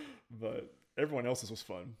 but everyone else's was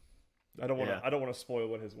fun. I don't want yeah. to. I don't want to spoil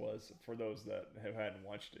what his was for those that hadn't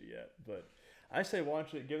watched it yet. But I say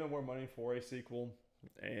watch it, give them more money for a sequel,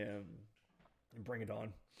 and bring it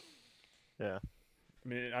on. Yeah, I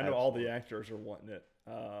mean, I know all the absolutely. actors are wanting it.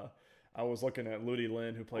 I was looking at Ludi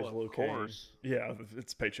Lin, who Well, plays of Liu Kang. course. Yeah,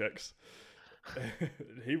 it's paychecks.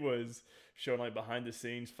 He was showing like behind the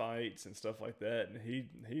scenes fights and stuff like that, and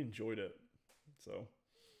he enjoyed it. So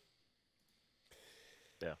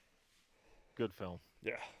Yeah, good film.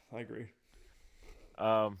 yeah, I agree.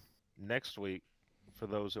 Um, Next week, for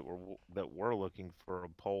those that were looking for a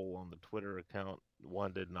poll on the Twitter account,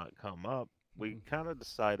 one did not come up. We Hmm. kind of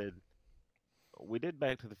decided we did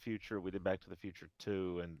Back to the Future, we did Back to the Future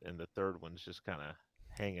 2, and the third one's just kind of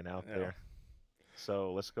hanging out Yeah, there.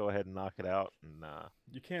 So let's go ahead and knock it out. And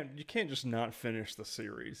you can't just not finish the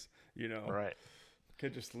series. You right,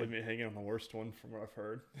 can't just leave it me hanging on the worst one from what I've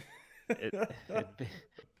heard. it it'd be,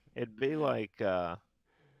 it'd be like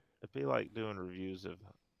doing reviews of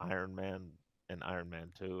Iron Man and Iron Man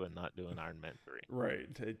 2 and not doing Iron Man 3. Right,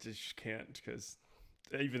 it just can't because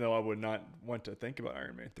even though I would not want to think about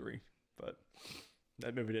Iron Man 3, but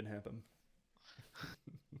that movie didn't happen.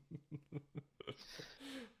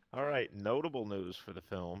 All right, notable news for the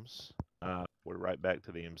films. We're right back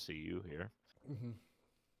to the MCU here. Hmm.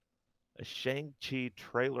 A Shang-Chi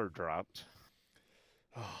trailer dropped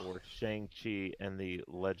Oh, for Shang-Chi and the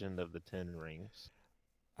Legend of the Ten Rings.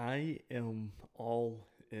 I am all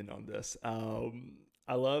in on this.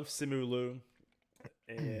 I love Simu Liu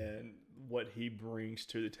and what he brings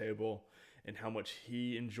to the table and how much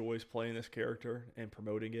he enjoys playing this character and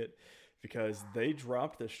promoting it because they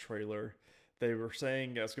dropped this trailer. They were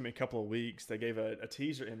saying it's going to be a couple of weeks. They gave a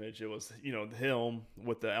teaser image. It was, him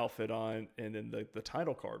with the outfit on and then the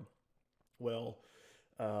title card. Well,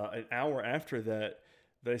 an hour after that,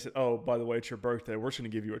 they said, "Oh, by the way, it's your birthday. We're just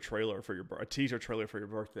going to give you a teaser trailer for your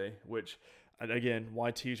birthday." Which, and again,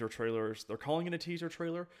 why teaser trailers? They're calling it a teaser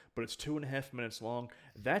trailer, but it's 2.5 minutes long.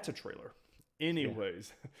 That's a trailer, Yeah.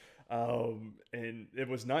 anyways. And it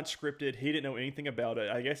was not scripted. He didn't know anything about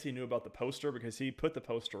it. I guess he knew about the poster because he put the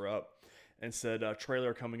poster up and said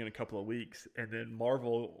trailer coming in a couple of weeks. And then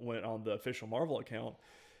Marvel went on the official Marvel account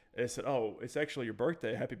and said, "Oh, it's actually your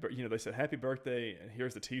birthday. They said happy birthday, and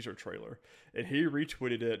here's the teaser trailer." And he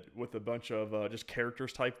retweeted it with a bunch of just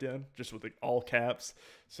characters typed in, just with all caps.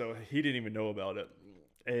 So he didn't even know about it.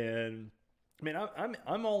 And I mean,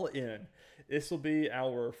 I'm all in. This will be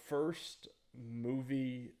our first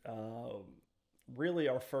movie, really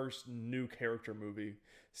our first new character movie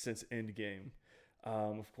since Endgame.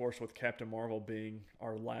 Of course, with Captain Marvel being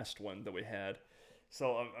our last one that we had.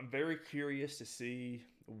 So I'm very curious to see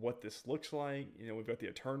what this looks like. You know, we've got the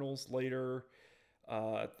Eternals later.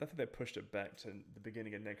 I think they pushed it back to the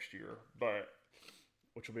beginning of next year, but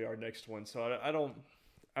which will be our next one. So I don't.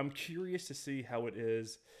 I'm curious to see how it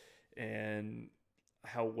is and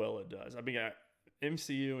how well it does. I mean,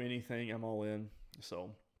 MCU anything, I'm all in.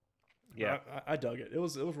 So Yeah, I dug it. It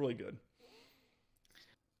was really good.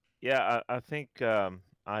 yeah. I think I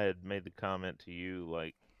had made the comment to you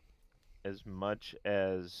like as much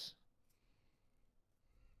as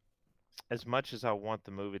I want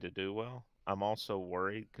the movie to do well, I'm also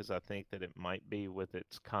worried because I think that it might be with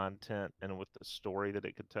its content and with the story that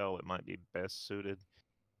it could tell, it might be best suited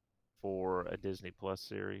for a Disney Plus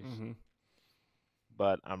series. Mm-hmm.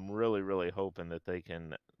 But I'm really, really hoping that they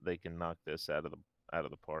can knock this out of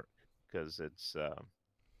the park because it's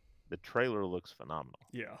the trailer looks phenomenal.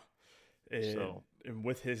 Yeah, and So, and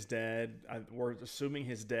with his dad, we're assuming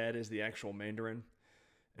his dad is the actual Mandarin,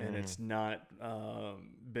 and mhm, it's not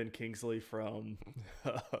Ben Kingsley from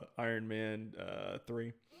Iron Man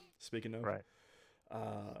 3. Speaking of, right.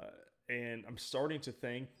 uh, and I'm starting to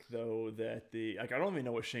think though that the like I don't even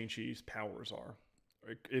know what Shang Chi's powers are,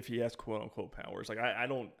 if he has quote unquote powers. Like I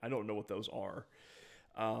don't know what those are.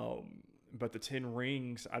 But the 10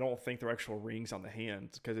 rings, I don't think they're actual rings on the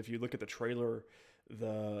hands because if you look at the trailer,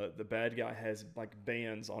 the bad guy has like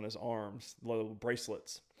bands on his arms, little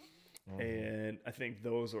bracelets, Hmm. and I think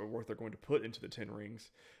those are what they're going to put into the 10 rings.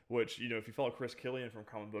 Which if you follow Chris Killian from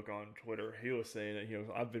Comic Book on Twitter, he was saying that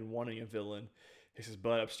I've been wanting a villain. He says,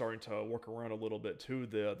 but I'm starting to work around a little bit to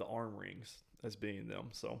the arm rings as being them.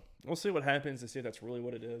 So we'll see what happens and see if that's really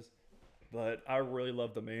what it is. But I really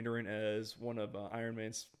love the Mandarin as one of Iron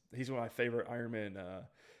Man's. He's one of my favorite Iron Man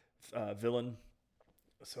villain.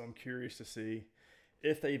 So I'm curious to see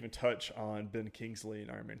if they even touch on Ben Kingsley in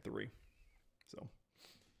Iron Man 3. So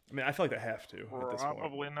I mean, I feel like they have to at this point,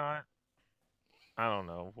 Probably not. I don't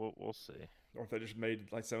know. We'll see. or if they just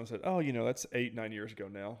made like someone said, "Oh, that's 8 9 years ago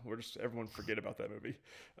now. We're just everyone forget about that movie."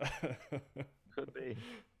 Could be.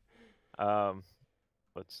 Um,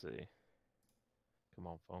 let's see. Come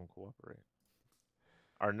on, phone, cooperate.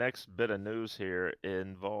 Our next bit of news here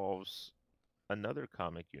involves another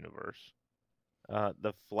comic universe.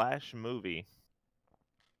 The Flash movie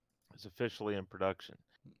is officially in production.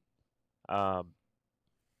 Um,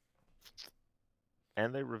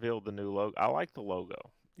 and they revealed the new logo. I like the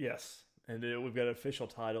logo. Yes, and we've got an official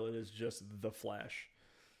title. It is just The Flash.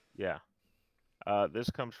 Yeah. This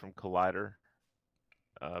comes from Collider,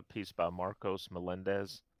 piece by Marcos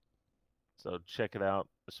Melendez. So check it out,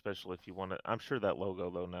 especially if you want to. I'm sure that logo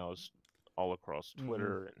though now is all across Mm-hmm.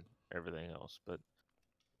 Twitter and everything else. But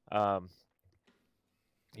um,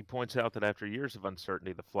 he points out that after years of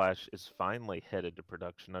uncertainty, The Flash is finally headed to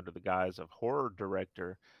production under the guise of horror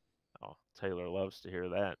director. Oh, Taylor loves to hear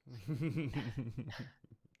that.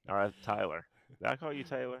 All right, Tyler. Did I call you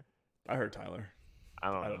Taylor? I heard Tyler. I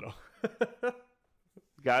don't I don't know. know.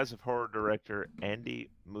 Guise of horror director Andy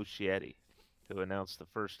Muschietti, who announced the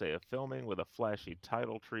first day of filming with a flashy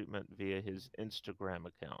title treatment via his Instagram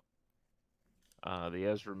account. The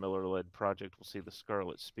Ezra Miller led project will see the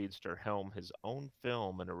Scarlet Speedster helm his own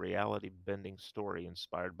film in a reality bending story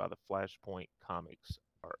inspired by the Flashpoint comics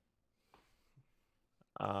art.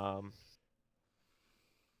 Um,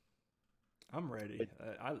 I'm ready. it,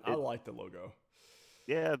 I it, like the logo.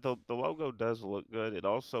 yeah, the logo does look good. It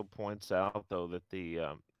also points out, though, that the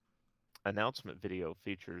announcement video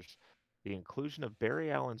features the inclusion of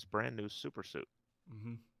Barry Allen's brand new supersuit,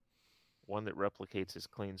 Mm-hmm. one that replicates his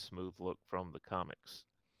clean, smooth look from the comics.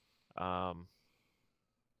 Um,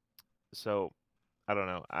 so I don't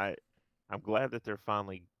know. I'm glad that they're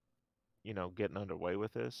finally, getting underway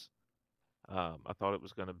with this. I thought it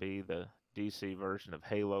was going to be the DC version of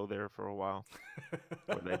Halo there for a while,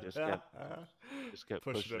 where they just kept Pushing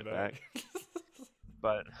pushing it it back. back.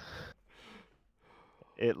 But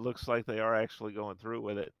it looks like they are actually going through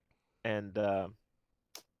with it, and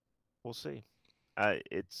we'll see.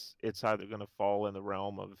 It's either going to fall in the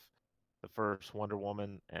realm of the first Wonder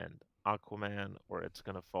Woman and Aquaman, or it's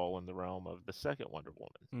going to fall in the realm of the second Wonder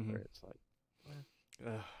Woman, Mm-hmm. where it's like,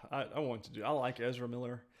 eh. I want to do. I like Ezra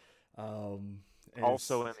Miller. Um, and it's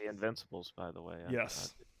Also in the Invincibles, by the way. I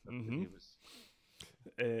yes. think that Mm-hmm. he was.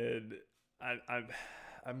 And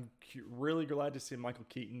I'm really glad to see Michael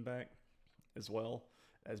Keaton back as well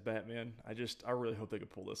as Batman. I really hope they can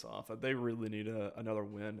pull this off. They really need another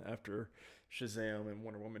win after Shazam and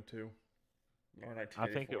Wonder Woman 2 or I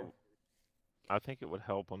think it 1984. I think it would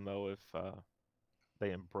help them though if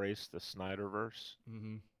they embrace the Snyderverse,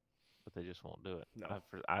 Mm-hmm. but they just won't do it. No,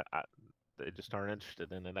 They just aren't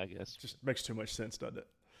interested in it, I guess. But just makes too much sense, doesn't it?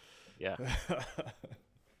 Yeah.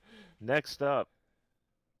 Next up,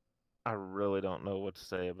 I really don't know what to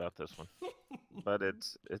say about this one, but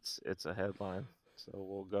it's a headline, so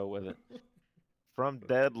we'll go with it. From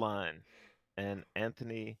Deadline and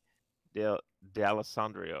Anthony Del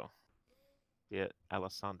D'Alessandro.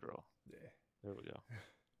 Alessandro. Yeah. There we go.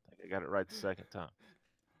 I think I got it right the second time.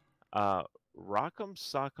 Rock'em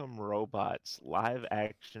Sock'em Robots live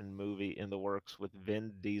action movie in the works with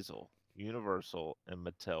Vin Diesel, Universal, and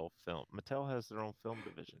Mattel Film. Mattel has their own film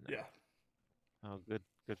division now. Yeah. Oh, good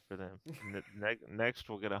for them. Next,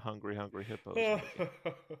 we'll get a Hungry Hungry Hippos movie.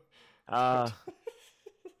 Uh,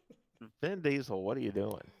 Vin Diesel, what are you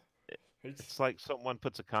doing? It's like someone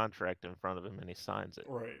puts a contract in front of him and he signs it.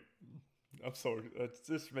 Right. I'm sorry.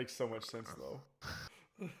 This makes so much sense, though.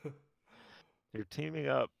 You're teaming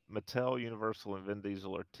up. Mattel, Universal, and Vin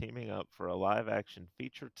Diesel are teaming up for a live-action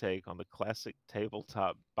feature take on the classic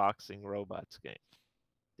tabletop boxing robots game.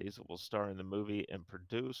 Diesel will star in the movie and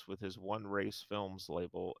produce with his One Race Films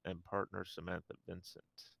label and partner Samantha Vincent.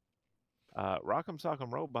 Rock'em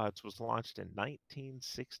Sock'em Robots was launched in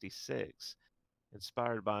 1966,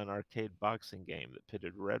 inspired by an arcade boxing game that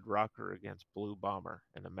pitted Red Rocker against Blue Bomber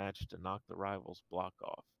in a match to knock the rival's block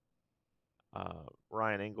off.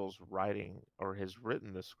 Ryan Ingalls has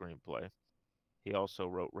written the screenplay. He also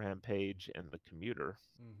wrote Rampage and The Commuter.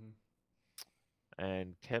 Hmm.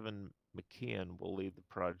 And Kevin McKeon will lead the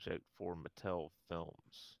project for Mattel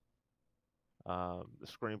Films. The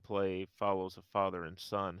screenplay follows a father and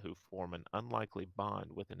son who form an unlikely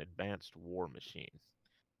bond with an advanced war machine.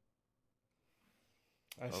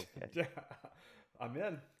 Okay. I'm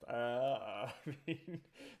in. I mean,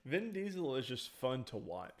 Vin Diesel is just fun to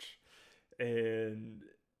watch, and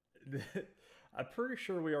I'm pretty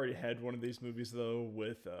sure we already had one of these movies though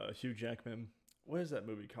with Hugh Jackman. What is that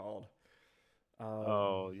movie called?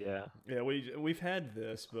 Oh yeah. Yeah, we've had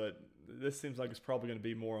this, but this seems like it's probably going to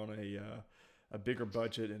be more on a bigger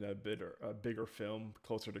budget and a bigger film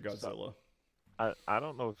closer to Godzilla. I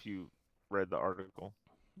don't know if you read the article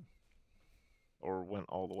or went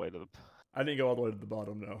all the way to the. I didn't go all the way to the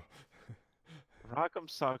bottom, no. Rock'em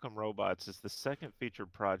Sock'em Robots is the second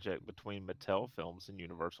featured project between Mattel Films and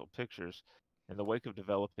Universal Pictures in the wake of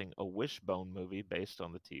developing a Wishbone movie based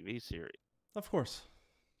on the TV series. Of course.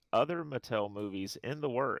 Other Mattel movies in the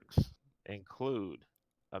works include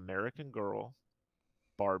American Girl,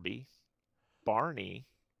 Barbie, Barney,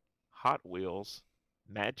 Hot Wheels,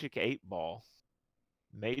 Magic 8 Ball,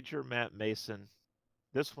 Major Matt Mason.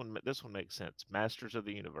 This one makes sense. Masters of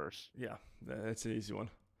the Universe, Yeah, that's an easy one.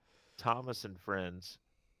 Thomas and Friends,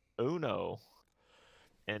 Uno,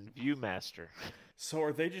 and Viewmaster. So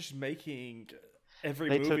are they just making every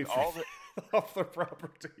They movie took all the off their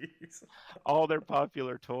properties? all their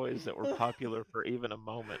popular toys that were popular for even a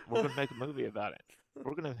moment. We're gonna make a movie about it.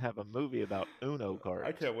 We're gonna have a movie about Uno cards.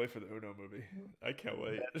 I can't wait for the Uno movie. I can't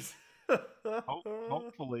wait.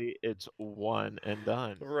 Hopefully, it's one and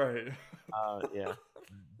done. Right. Yeah.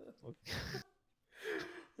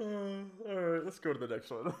 All right, let's go to the next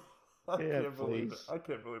one. I Yeah, can't believe it. please. I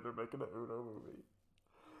can't believe they're making an Uno movie.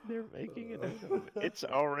 They're making an Uno. It's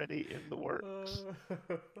already in the works.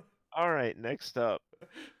 All right, next up,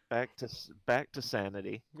 back to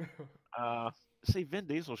sanity. See, Vin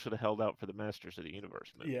Diesel should have held out for the Masters of the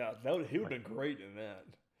Universe movie. Yeah, he would have been great in that.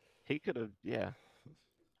 He could have, yeah.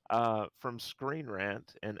 From Screen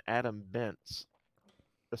Rant and Adam Bentz,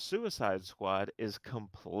 the Suicide Squad is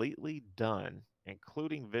completely done,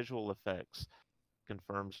 including visual effects,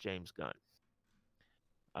 confirms James Gunn.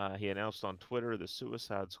 He announced on Twitter the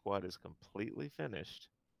Suicide Squad is completely finished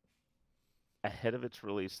ahead of its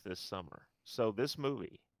release this summer. So this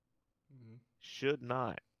movie should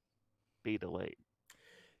not be delayed.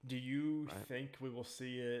 Do you think we will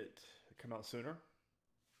see it come out sooner?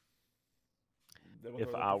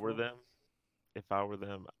 If I were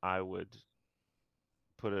them, I would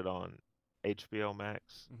put it on HBO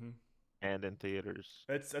Max and in theaters.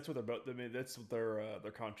 That's what they're both. I mean, that's what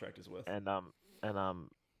their contract is with. And I'm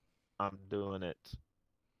doing it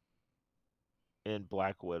in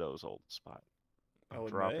Black Widow's old spot. I'm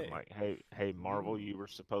dropping like, hey, Marvel, you were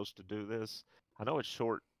supposed to do this. I know it's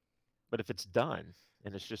short, but if it's done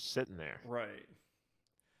and it's just sitting there, right?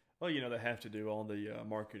 Well, they have to do all the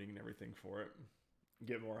marketing and everything for it,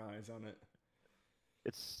 get more eyes on it.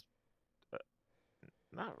 It's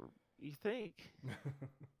not. You think?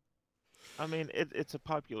 I mean, it's a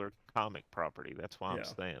popular comic property. That's why I'm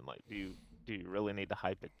saying, like, do you really need to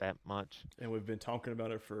hype it that much? And we've been talking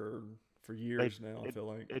about it for years now. I feel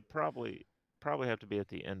like it probably have to be at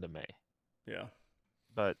the end of May. Yeah,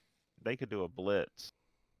 but they could do a blitz.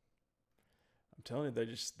 I'm telling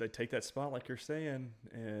you, they take that spot like you're saying,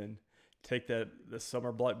 and take that the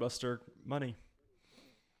summer blockbuster money,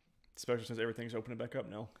 especially since everything's opening back up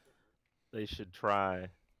now. They should try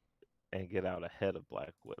and get out ahead of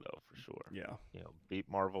Black Widow for sure. Yeah, Beat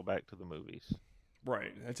Marvel back to the movies.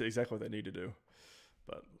 right. That's exactly what they need to do.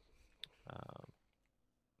 But Um,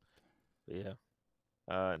 but yeah.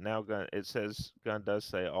 Now, Gunn. It says Gunn does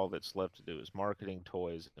say all that's left to do is marketing,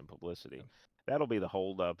 toys, and publicity. That'll be the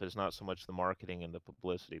holdup. Is not so much the marketing and the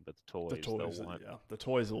publicity, but the the toys. They'll toys, want, yeah, the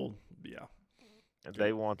toys will, yeah, and gotta,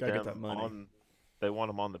 they want gotta get that them money. on. They want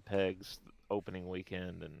them on the pegs opening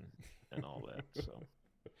weekend and all that. So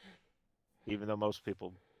even though most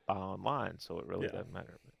people buy online, so it really Yeah. doesn't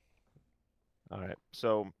matter. All right.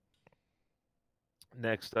 So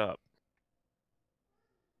next up,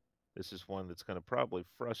 this is one that's going to probably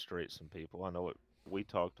frustrate some people. I know it. We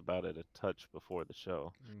talked about it a touch before the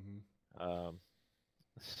show. Mm-hmm. Um,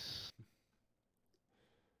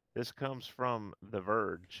 this comes from The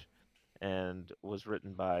Verge and was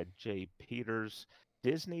written by Jay Peters.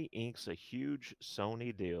 Disney inks a huge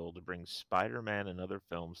Sony deal to bring Spider-Man and other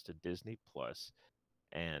films to Disney Plus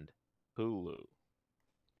and Hulu.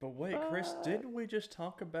 But wait, Chris, didn't we just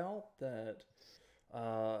talk about that?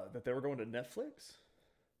 That they were going to Netflix?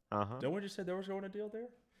 Uh-huh. Don't we just say there was going a deal there?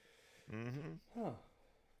 Mm-hmm. Huh.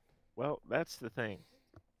 Well, that's the thing.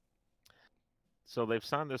 So they've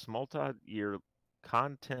signed this multi-year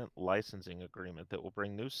content licensing agreement that will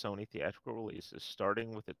bring new Sony theatrical releases,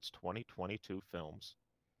 starting with its 2022 films,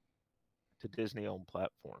 to Disney-owned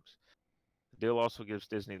platforms. The deal also gives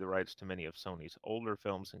Disney the rights to many of Sony's older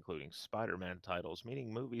films, including Spider-Man titles,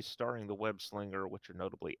 meaning movies starring the web slinger, which are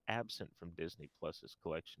notably absent from Disney Plus's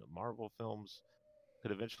collection of Marvel films,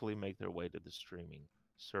 could eventually make their way to the streaming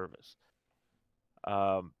service.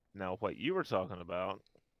 Now, what you were talking about,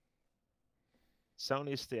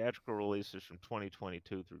 Sony's theatrical releases from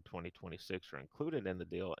 2022 through 2026 are included in the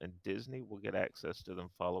deal, and Disney will get access to them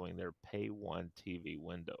following their Pay One TV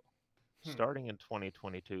window. Hmm. Starting in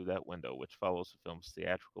 2022, that window, which follows the film's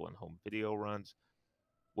theatrical and home video runs,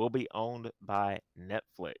 will be owned by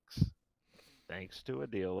Netflix, thanks to a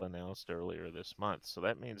deal announced earlier this month. So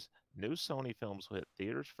that means new Sony films will hit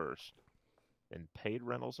theaters first, then paid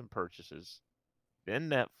rentals and purchases, then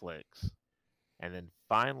Netflix, and then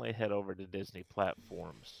finally head over to Disney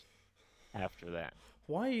platforms after that.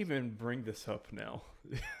 Why even bring this up now?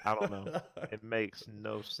 I don't know. It makes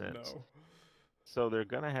no sense. No. So they're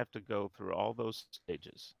going to have to go through all those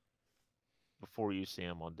stages before you see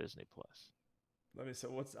them on Disney Plus. Let me. So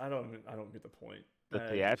what's? I don't get the point. The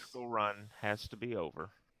theatrical run has to be over.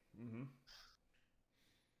 Mm-hmm.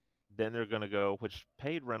 Then they're going to go, which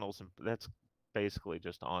paid rentals, and that's basically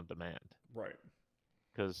just on demand Right.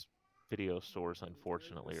 because video stores,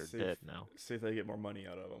 unfortunately, are dead now. See if they get more money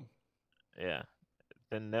out of them. Yeah.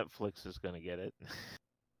 Then Netflix is going to get it.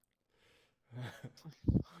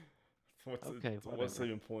 What's the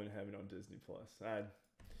even point of having it on Disney Plus?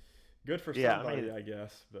 Good for Yeah, somebody, I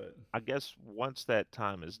guess, but I guess once that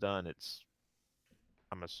time is done,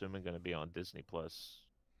 I'm assuming going to be on Disney Plus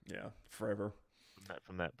yeah, forever.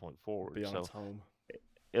 from that point forward. Be on So its home.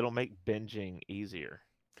 it'll make binging easier.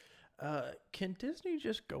 Can Disney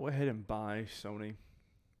just go ahead and buy Sony?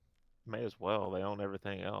 May as well. They own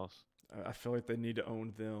everything else. I feel like they need to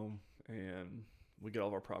own them, and we get all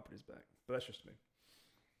of our properties back. But that's just me.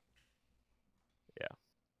 Yeah.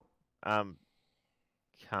 I'm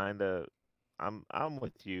kind of I'm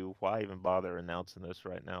with you. Why even bother announcing this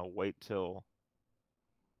right now? Wait till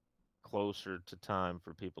closer to time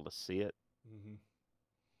for people to see it, Mm-hmm.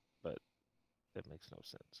 but that makes no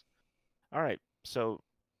sense. All right. So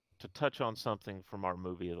to touch on something from our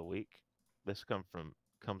movie of the week, this comes from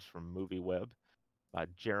MovieWeb by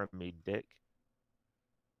Jeremy Dick.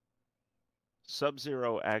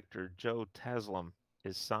 Sub-Zero actor Joe Taslim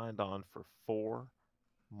is signed on for 4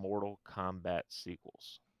 Mortal Kombat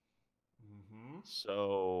sequels. Mm-hmm.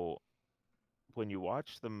 So when you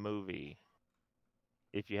watch the movie,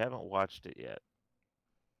 if you haven't watched it yet,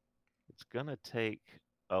 it's gonna take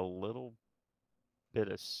a little bit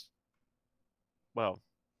of, well,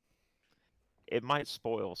 it might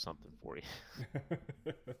spoil something for you.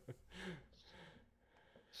 Let's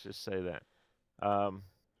just say that. Um,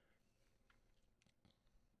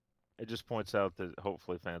 it just points out that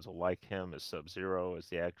hopefully fans will like him as Sub-Zero, as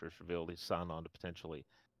the actor has revealed he's signed on to potentially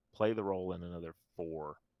play the role in another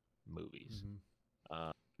 4 movies.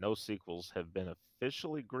 Mm-hmm. No sequels have been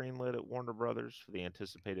officially greenlit at Warner Brothers for the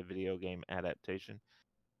anticipated video game adaptation,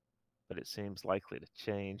 but it seems likely to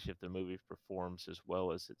change if the movie performs as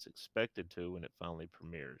well as it's expected to when it finally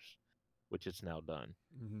premieres, which it's now done.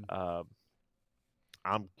 Mm-hmm.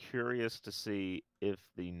 I'm curious to see if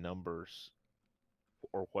the numbers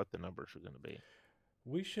or what the numbers are going to be.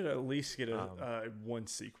 We should at least get a Um, one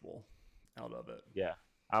sequel out of it. yeah,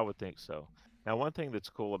 I would think so. Now, one thing that's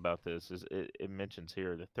cool about this is it mentions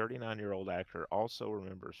here the 39-year-old actor also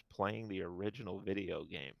remembers playing the original video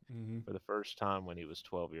game Mm-hmm. for the first time when he was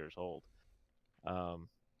 12 years old. Um,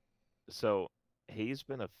 so he's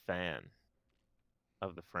been a fan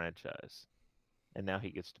of the franchise, and now he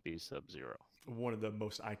gets to be Sub-Zero. One of the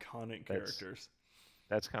most iconic That's characters.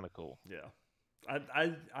 that's kind of cool. Yeah,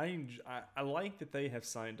 I like that they have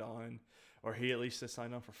signed on, or he at least has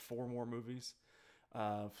signed on for 4 more movies.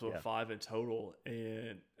 So Yeah. 5 in total,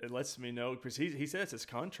 and it lets me know because he says his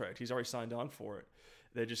contract. He's already signed on for it.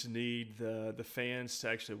 They just need the fans to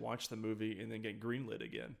actually watch the movie and then get greenlit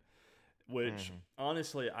again. Which Hmm.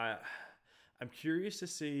 honestly, I'm curious to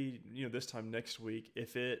see this time next week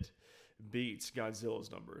if it beats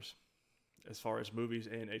Godzilla's numbers as far as movies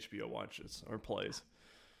and HBO watches or plays.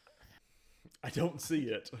 I don't see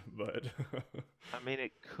it, but I mean,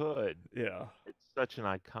 it could. yeah. It's such an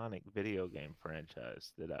iconic video game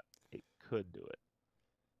franchise that it could do it.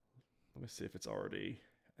 Let me see if it's already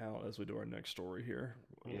out as we do our next story here.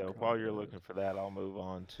 Mortal While you're Kombat. looking for that, I'll move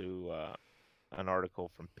on to an article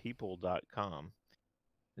from People.com.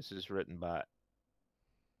 This is written by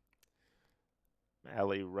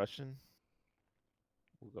Ali Russian.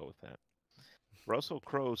 We'll go with that. Russell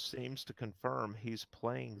Crowe seems to confirm he's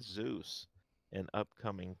playing Zeus in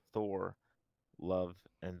upcoming Thor Love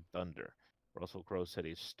and Thunder. Russell Crowe said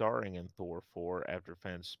he's starring in Thor 4 after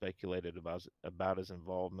fans speculated about his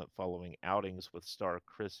involvement following outings with star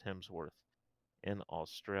Chris Hemsworth in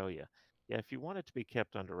Australia. Yeah, if you want it to be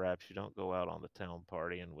kept under wraps, you don't go out on the town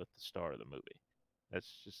partying with the star of the movie.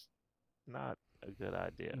 That's just not a good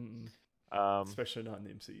idea. Mm-mm. Um, Especially not in the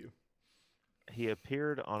MCU. he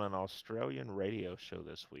appeared on an Australian radio show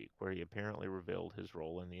this week where he apparently revealed his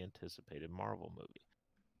role in the anticipated Marvel movie.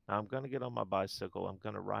 Now, I'm going to get on my bicycle. I'm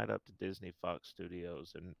going to ride up to Disney Fox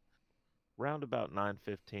Studios, and round about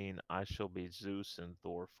 9:15, I shall be Zeus in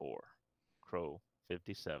Thor 4. Crow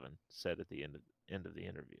 57 said at the end of the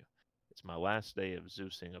interview. It's my last day of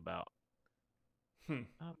Zeusing about. Hmm.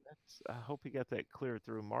 I hope he got that clear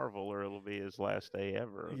through Marvel, or it'll be his last day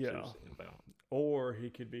ever of Yeah. Zeusing about. Or he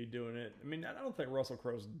could be doing it. I mean, I don't think Russell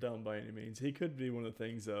Crowe's dumb by any means. He could be one of the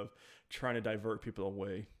things of trying to divert people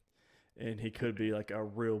away. And he could be like a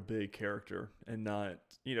real big character and not,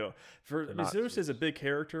 for But not Zeus is a Zeus. big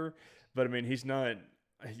character, but I mean, he's not,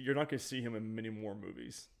 you're not going to see him in many more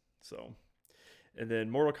movies. So, and then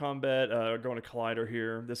Mortal Kombat, going to Collider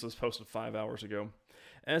here. This was posted 5 hours ago.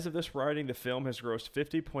 As of this writing, the film has grossed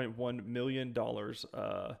 $50.1 million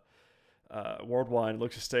worldwide. It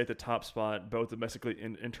looks to stay at the top spot, both domestically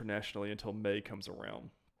and internationally, until May comes around.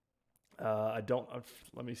 I don't.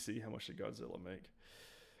 Let me see how much did Godzilla make?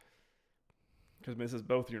 Because this is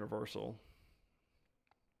both Universal.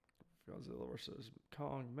 Godzilla versus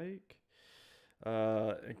Kong make.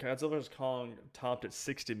 And Godzilla vs Kong topped at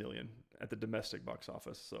 60 million at the domestic box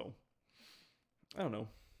office. So I don't know.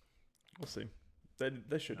 We'll see.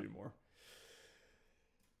 They should do more.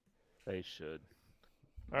 They should.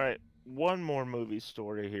 All right, one more movie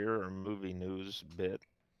story here, or movie news bit.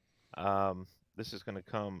 This is going to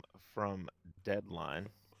come from Deadline,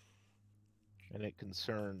 and it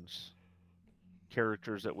concerns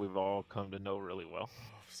characters that we've all come to know really well.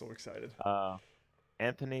 So excited. Uh,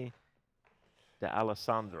 Anthony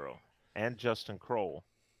D'Alessandro and Justin Kroll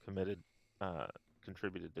committed, uh,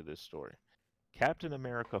 contributed to this story. Captain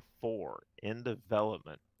America 4 in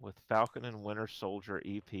development with Falcon and Winter Soldier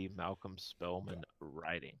EP Malcolm Spellman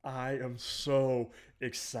writing. I am so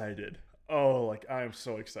excited. Oh, like I am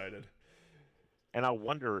so excited. And I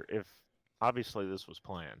wonder if, obviously, this was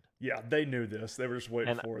planned. Yeah, they knew this. They were just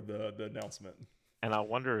waiting And for the announcement. and I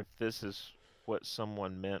wonder if this is what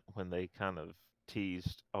someone meant when they kind of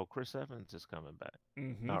teased, "Oh, Chris Evans is coming back,"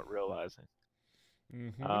 Mm-hmm. not realizing.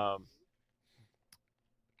 Mm-hmm. Um,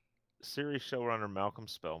 series showrunner Malcolm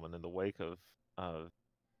Spellman, in the wake of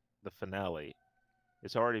the finale,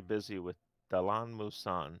 is already busy with Dalan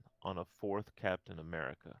Musan on a fourth Captain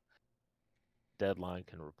America. Deadline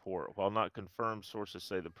can report. While not confirmed, sources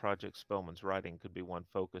say the project Spellman's writing could be one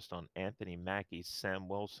focused on Anthony Mackie's Sam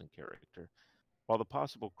Wilson character, while the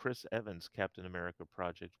possible Chris Evans Captain America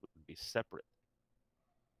project would be separate.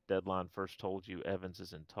 Deadline first told you Evans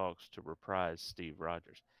is in talks to reprise Steve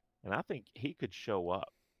Rogers. And I think he could show up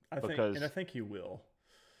I because think he will.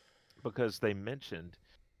 they mentioned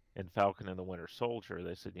in Falcon and the Winter Soldier,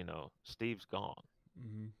 they said, Steve's gone.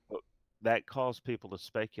 Mm-hmm. But that caused people to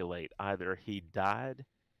speculate either he died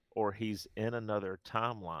or he's in another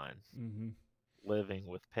timeline Mm-hmm. living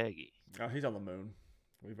with Peggy. Oh, he's on the moon.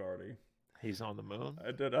 We've already He's on the moon?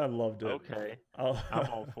 I did. I loved it. Okay. I,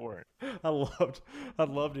 I'm all for it. I loved. I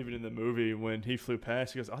loved even in the movie when he flew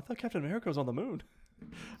past. He goes, "I thought Captain America was on the moon."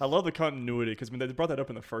 I love the continuity because I mean they brought that up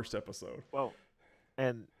in the first episode. Well,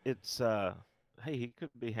 and it's hey, he could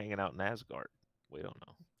be hanging out in Asgard. We don't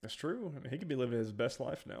know. That's true. I mean, he could be living his best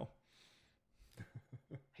life now.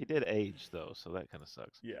 He did age though, so that kind of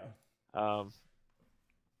sucks. Yeah. Um,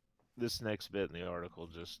 this next bit in the article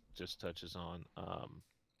just touches on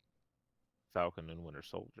Falcon and Winter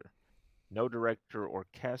Soldier. No director or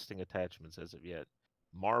casting attachments as of yet.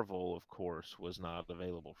 Marvel, of course, was not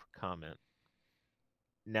available for comment.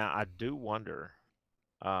 Now, I do wonder.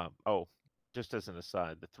 Oh, just as an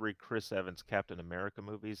aside, the three Chris Evans Captain America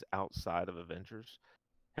movies outside of Avengers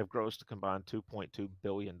have grossed a combined $2.2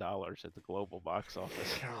 billion at the global box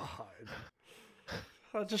office.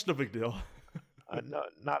 God. Just no big deal. No,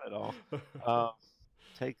 not at all.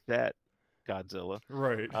 Take that, Godzilla.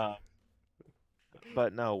 Right.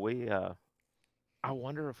 But no, I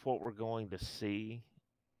wonder if what we're going to see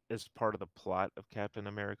as part of the plot of Captain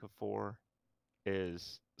America 4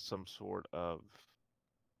 is some sort of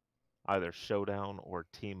either showdown or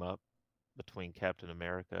team up between Captain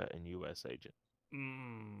America and U.S. Agent.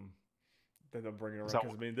 Then they'll bring it around So,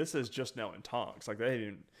 because I mean this is just now in talks. Like they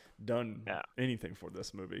haven't done yeah, anything for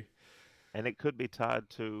this movie. and it could be tied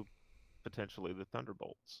to potentially the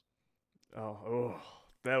Thunderbolts. Oh,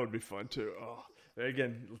 that would be fun too. Oh,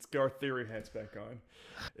 again, let's get our theory hats back on.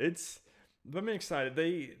 I'm excited.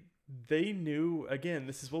 They knew again.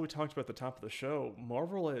 This is what we talked about at the top of the show.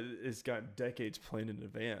 Marvel has got decades planned in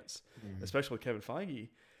advance, especially with Kevin Feige.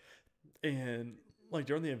 And like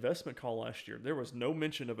during the investment call last year, there was no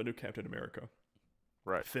mention of a new Captain America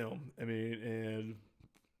Right. film. I mean, and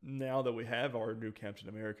now that we have our new Captain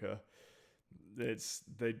America, they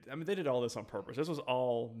did all this on purpose. This was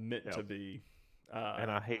all meant to be. And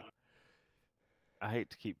I hate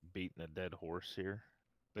to keep beating a dead horse here,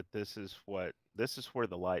 but this is where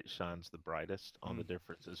the light shines the brightest on the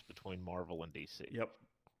differences between Marvel and DC. Yep.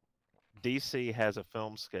 DC has a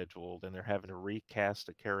film scheduled and they're having to recast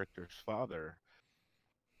a character's father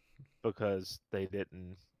because they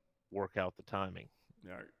didn't work out the timing.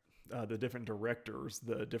 The different directors,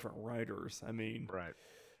 the different writers. I mean, Right.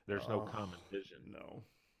 There's no common vision. No.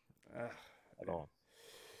 At all.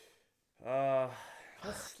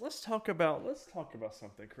 Let's talk about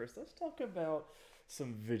something, Chris. Let's talk about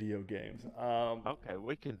some video games. Okay,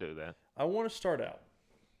 we can do that. I want to start out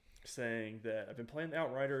saying that I've been playing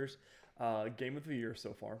Outriders Game of the Year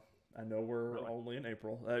so far. I know we're only in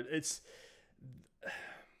April.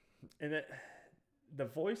 The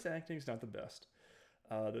voice acting is not the best.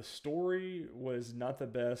 The story was not the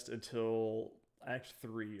best until Act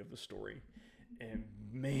 3 of the story. And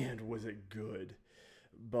man, was it good.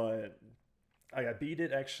 But I beat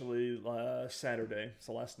it actually Saturday,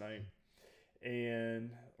 so last night,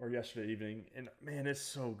 or yesterday evening, and man, it's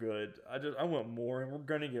so good. I want more, and we're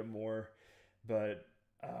gonna get more, but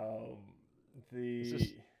do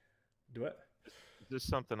it. Is this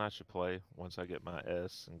something I should play once I get my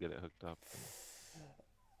S and get it hooked up?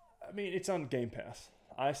 I mean, it's on Game Pass.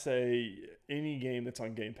 I say any game that's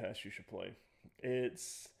on Game Pass you should play.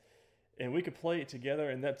 And we could play it together,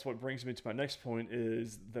 and that's what brings me to my next point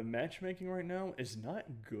is the matchmaking right now is not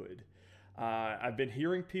good. I've been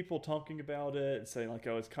hearing people talking about it and saying, like,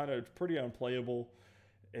 oh, it's kind of pretty unplayable.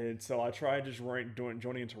 And so I tried just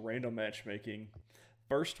joining into random matchmaking.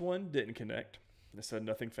 First one didn't connect. It said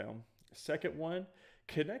nothing found. Second one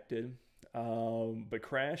connected, but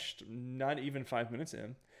crashed not even 5 minutes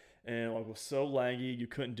in. And like was so laggy, you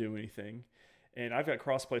couldn't do anything. And I've got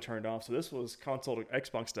crossplay turned off, so this was console to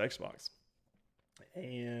Xbox.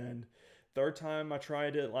 And third time I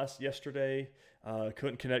tried it yesterday,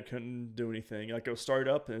 couldn't connect, couldn't do anything. Like it was started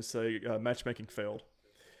up and say matchmaking failed.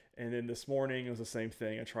 And then this morning it was the same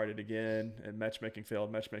thing. I tried it again, and matchmaking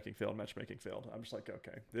failed. I'm just like,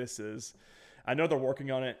 okay, I know they're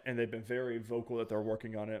working on it, and they've been very vocal that they're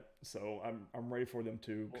working on it. So I'm ready for them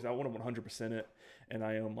to, because I want to 100% it, and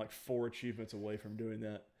I am like 4 achievements away from doing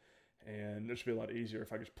that. And it should be a lot easier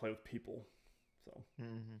if I just play with people. So,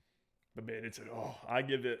 but man, I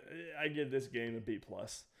give this game a B+.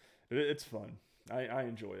 It's fun. I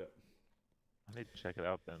enjoy it. I need to check it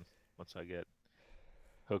out then once I get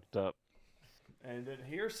hooked up. And then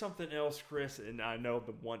here's something else, Chris, and I know I've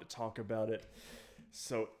been wanting to talk about it.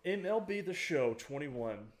 So MLB The Show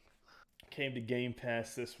 21 came to Game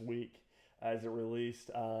Pass this week as it released.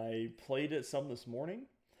 I played it some this morning.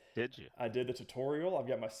 Did you? I did the tutorial. I've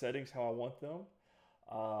got my settings how I want them.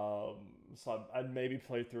 So I'd maybe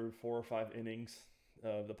play through 4 or 5 innings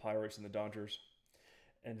of the Pirates and the Dodgers.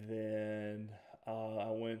 And then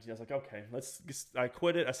I went 2019. I was like, okay, I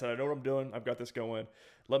quit it. I said, I know what I'm doing. I've got this going.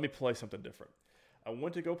 Let me play something different. I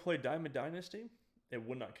went to go play Diamond Dynasty. It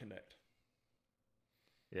would not connect.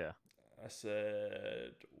 Yeah. I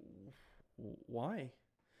said, why?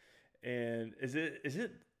 And is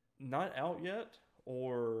it not out yet,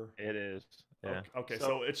 or It is. Yeah. okay? So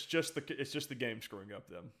So it's just the game screwing up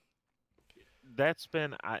then. that's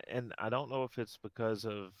been and I don't know if it's because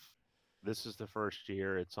of this is the first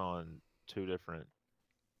year it's on two different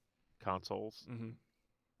consoles. Hmm.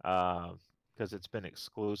 Because it's been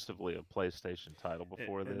exclusively a PlayStation title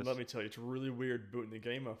before And let this. me tell you, it's really weird booting the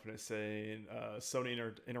game up and it's saying Sony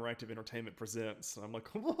Interactive Entertainment presents. And I'm like,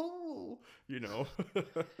 whoa, you know.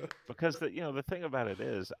 Because the thing about it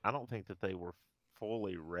is, I don't think that they were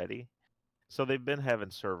fully ready. So they've been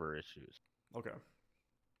having server issues, Okay.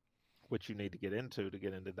 which you need to get into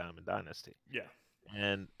Diamond Dynasty. Yeah.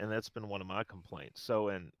 And that's been one of my complaints. So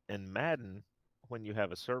in Madden, when you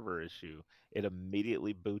have a server issue, it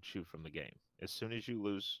immediately boots you from the game. As soon as you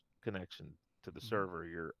lose connection to the Mhm. server,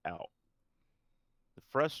 you're out. The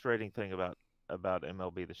frustrating thing about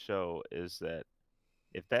MLB The Show is that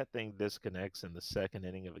if that thing disconnects in the second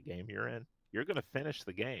inning of a game you're in, you're going to finish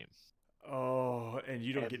the game. Oh, and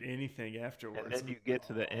you don't get And anything and afterwards. then you get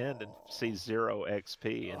to the end and see Oh. 0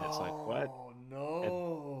 XP and it's like, what? Oh And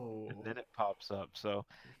no. then it pops up. So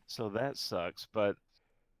that sucks, but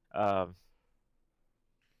um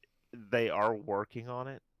they are working on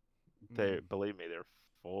it. They Hmm. believe me, they're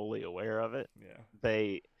fully aware of it. Yeah.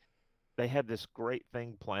 They they had this great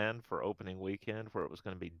thing planned for opening weekend where it was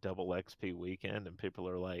going to be double XP weekend, and people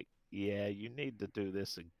are like, "Yeah, you need to do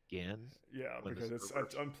this again Yeah, when the because it's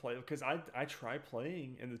servers." unplayable. Because I tried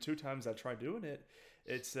playing, and the two times I tried doing it,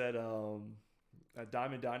 it said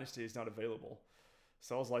Diamond Dynasty is not available.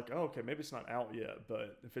 So I was like, oh, okay, maybe it's not out yet.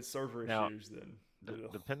 But if it's server Now, issues, then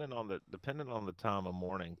ugh. depending on the time of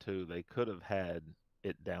morning too, they could have had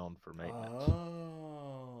it down for maintenance.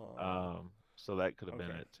 Oh, So that could have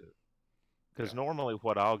been okay, it too. yeah, Because normally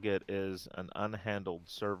what I'll get is an unhandled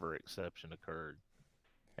server exception occurred,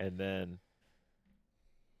 and then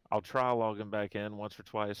I'll try logging back in once or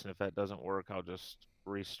twice, and if that doesn't work, I'll just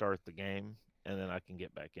restart the game, and then I can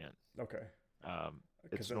get back in. okay,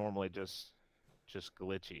 because It's normally just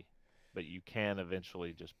glitchy, but you can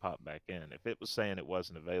eventually just pop back in. If it was saying it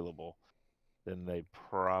wasn't available, then they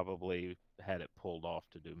probably had it pulled off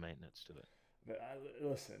to do maintenance to it.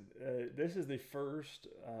 listen, this is the first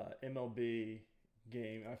MLB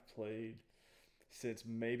game I've played since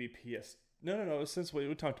maybe PS. No, no, no. Since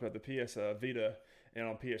we talked about the PS Vita and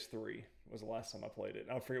on PS3 was the last time I played it.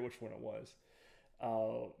 I forget which one it was.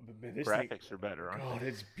 But man, this thing, Graphics are better, aren't they? God,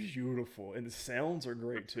 it's beautiful, and the sounds are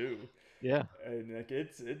great too. Yeah. And like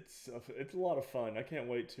it's a lot of fun. I can't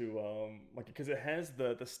wait to like because it has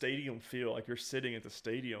the stadium feel, like you're sitting at the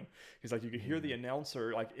stadium. Because like you can hear the Mhm.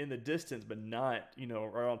 announcer like in the distance, but not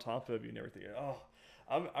right on top of you and everything. Oh,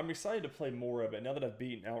 I'm excited to play more of it. Now that I've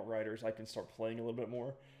beaten Outriders, I can start playing a little bit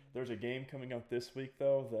more. There's a game coming out this week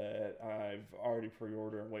though that I've already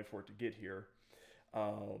pre-ordered and wait for it to get here.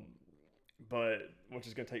 Um, but which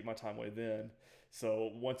is gonna take my time away then.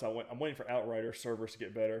 So I'm waiting for Outrider servers to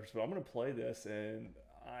get better. So I'm gonna play this, and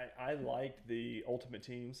I liked the Ultimate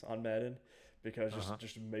Teams on Madden because just Uh-huh.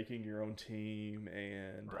 just making your own team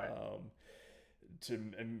and Right. to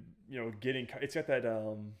and getting it's got that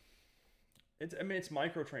it's I mean it's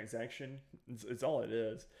microtransaction. It's all it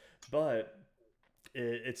is, but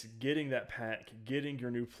it's getting that pack, getting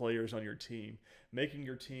your new players on your team, making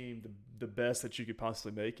your team the best that you could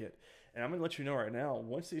possibly make it. And I'm going to let you know right now,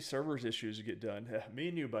 once these servers issues get done, me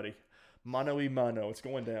and you, buddy, mano y mano, it's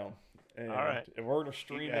going down. All And right. if we're going to You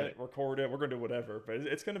stream got it, it. record it, we're going to do whatever. But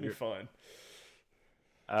it's going to be You're fun.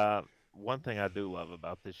 one thing I do love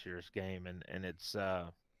about this year's game, and it's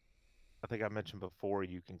I think I mentioned before,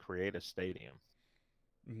 you can create a stadium.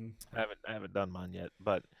 Hmm. I haven't done mine yet,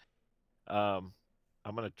 but um,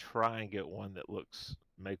 I'm gonna try and get one that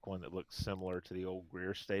make one that looks similar to the old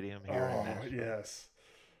Greer Stadium here in Oh, Nashville. yes.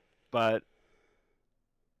 But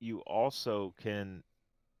you also can,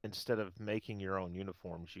 instead of making your own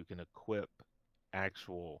uniforms, you can equip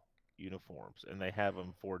actual uniforms, and they have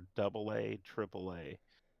them for double A, triple A,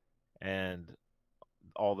 and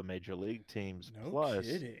all the major league teams, No plus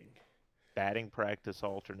kidding. batting practice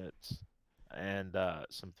alternates and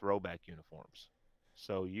some throwback uniforms.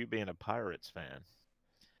 So you being a Pirates fan,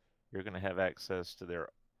 you're going to have access to their,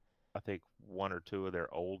 I think, one or two of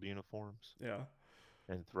their old uniforms Yeah.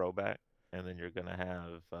 and throwback, and then you're going to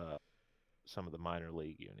have some of the minor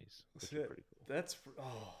league unis, which See, are pretty cool. that's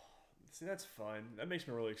oh, see, that's fun. That makes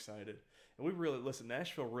me really excited. And we really listen.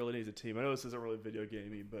 Nashville really needs a team. I know this isn't really video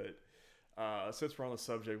gaming, but Since we're on the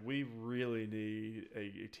subject, we really need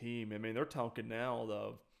a team. I mean, they're talking now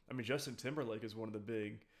though. I mean, Justin Timberlake is one of the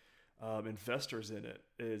big investors in it.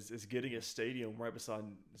 Is getting a stadium right beside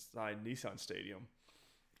Nissan Stadium,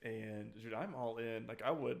 and dude, I'm all in. Like,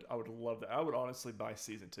 I would love that. I would honestly buy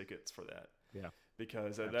season tickets for that Yeah,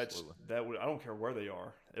 because absolutely. that would, I don't care where they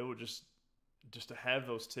are. It would just to have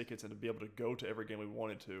those tickets and to be able to go to every game we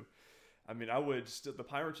wanted to. I mean, the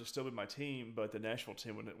Pirates would still be my team, but the Nashville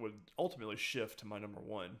team would ultimately shift to my number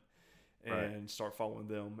one Right. and start following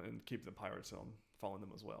them and keep the Pirates on following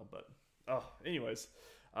them as well. But anyways,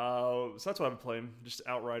 so that's what I've been playing. Just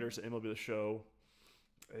Outriders and MLB The Show,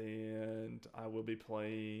 and I will be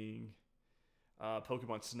playing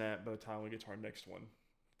Pokemon Snap by the time we get to our next one,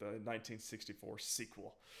 the 1964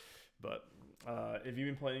 sequel. But have you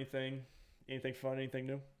been playing anything? Anything fun? Anything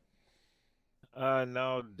new?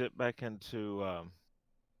 No, dip back into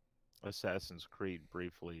Assassin's Creed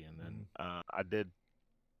briefly, and then Mm-hmm. I did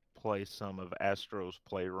play some of Astro's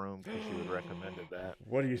Playroom because you had recommended that.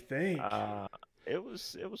 What do you think? Uh, it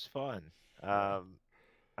was fun. Yeah. Um,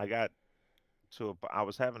 I got I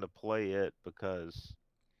was having to play it because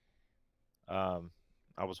um,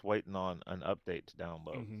 I was waiting on an update to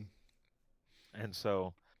download, Mm-hmm. and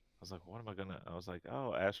so I was like, "What am I gonna?" I was like,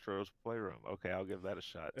 "Oh, Astro's Playroom. Okay, I'll give that a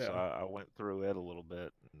shot." So Yeah. I went through it a little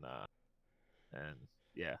bit, and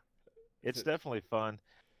yeah, Is it's it? definitely fun.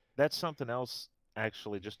 That's something else,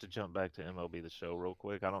 actually, just to jump back to MLB The Show real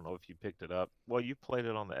quick. I don't know if you picked it up. Well, you played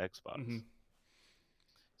it on the Xbox. Mm-hmm.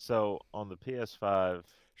 So on the PS5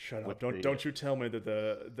 Shut with up! Don't the you tell me that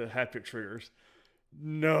the haptic triggers.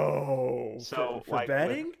 No, so for like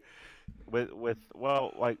batting. with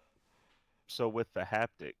well like so with the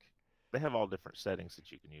haptic, they have all different settings that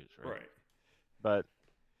you can use, right? Right. But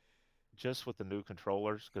just with the new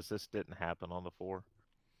controllers, because this didn't happen on the 4,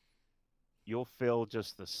 you'll feel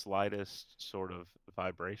just the slightest sort of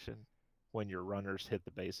vibration when your runners hit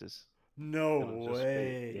the bases. No It'll just be,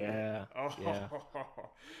 way. yeah, yeah, Oh,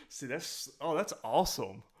 see, that's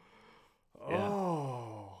awesome. yeah.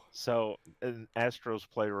 Oh, So, and Astro's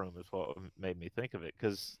Playroom is what made me think of it,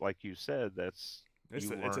 because, like you said, that's you it's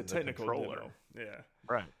a learn the technical controller, demo. Yeah.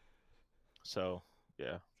 right? So,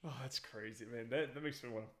 yeah, Oh, that's crazy, man. That makes me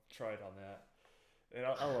want to try it on that. And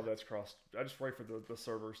I love that's cross. I just wait for the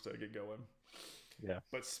servers to get going. yeah.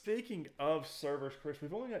 But speaking of servers, Chris,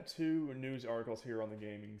 we've only got two news articles here on the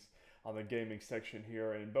gaming section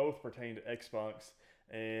here, and both pertain to Xbox,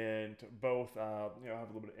 and both have a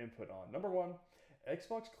little bit of input on. Number one,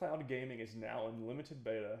 Xbox Cloud Gaming is now in limited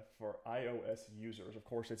beta for iOS users. Of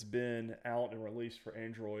course, it's been out and released for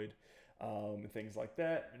Android and things like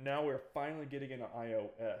that. Now we're finally getting into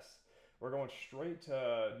iOS. We're going straight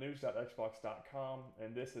to news.xbox.com,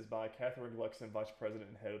 and this is by Catherine Gluckson, Vice President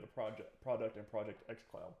and Head of the Product and Project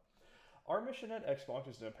xCloud. Our mission at Xbox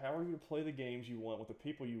is to empower you to play the games you want with the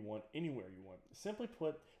people you want anywhere you want. Simply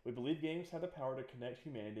put, we believe games have the power to connect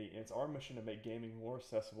humanity, and it's our mission to make gaming more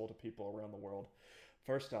accessible to people around the world.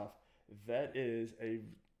 First off, that is a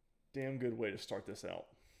damn good way to start this out.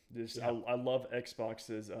 Yeah. I love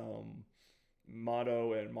Xbox's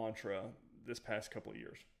motto and mantra this past couple of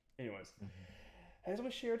years. Anyways, Hmm. as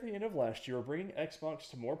we shared at the end of last year, we're bringing Xbox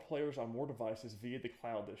to more players on more devices via the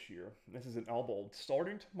cloud this year. This is an all bold.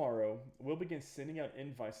 Starting tomorrow, we'll begin sending out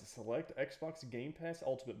invites to select Xbox Game Pass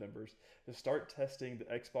Ultimate members to start testing the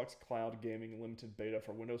Xbox Cloud Gaming Limited Beta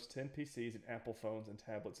for Windows 10 PCs and Apple phones and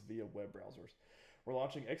tablets via web browsers. We're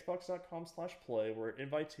launching Xbox.com/play, where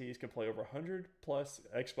invitees can play over 100 plus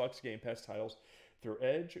Xbox Game Pass titles through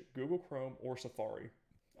Edge, Google Chrome, or Safari.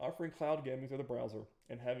 Offering cloud gaming through the browser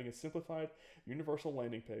and having a simplified universal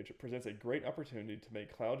landing page presents a great opportunity to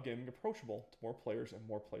make cloud gaming approachable to more players and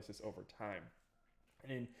more places over time.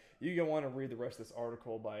 And you go on and read the rest of this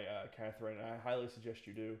article by Catherine. And I highly suggest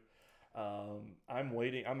you do. I'm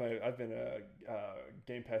waiting. I've been a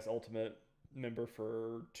Game Pass Ultimate member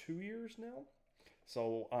for 2 years now,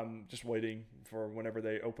 so I'm just waiting for whenever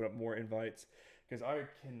they open up more invites because I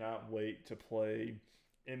cannot wait to play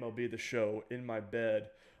MLB The Show in my bed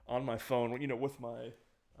on my phone.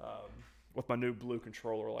 With my new blue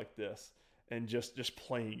controller like this. And just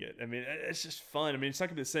playing it. I mean, it's just fun. I mean, it's not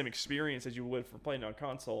gonna be the same experience as you would for playing on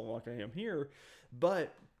console like I am here,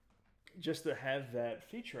 but just to have that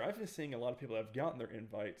feature, I've been seeing a lot of people that have gotten their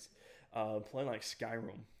invites playing like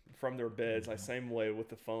Skyrim from their beds, like Hmm. same way with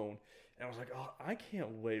the phone. And I was like, oh, I can't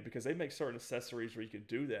wait because they make certain accessories where you can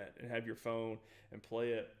do that and have your phone and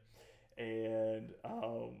play it. And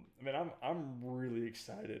I mean, I'm really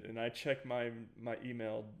excited, and I check my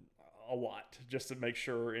email a lot just to make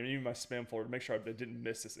sure, and even my spam folder to make sure I didn't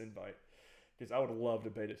miss this invite because I would love to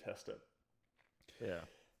beta test it. Yeah.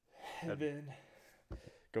 And then,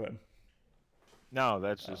 go ahead. No,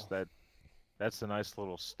 that's just that. That's a nice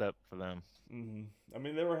little step for them. I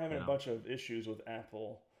mean, they were having a Yeah. bunch of issues with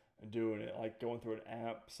Apple and doing it, like going through an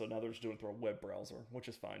app. So now they're just doing it through a web browser, which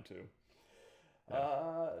is fine too.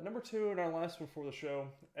 Yeah. Number two, and our last one for the show,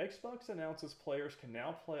 Xbox announces players can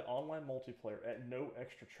now play online multiplayer at no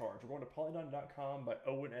extra charge. We're going to Polygon.com by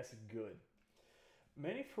Owen S. Good.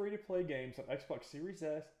 Many free-to-play games on Xbox Series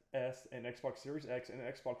S and Xbox Series X and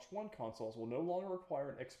Xbox One consoles will no longer require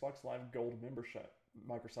an Xbox Live Gold membership,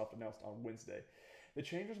 Microsoft announced on Wednesday. The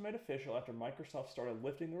change was made official after Microsoft started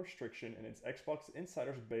lifting the restriction in its Xbox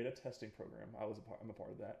Insiders beta testing program. I'm a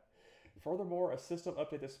part of that. Furthermore, a system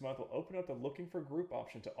update this month will open up the looking for group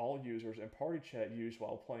option to all users, and party chat used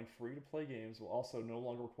while playing free-to-play games will also no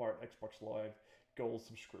longer require an Xbox Live Gold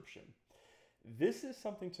subscription. This is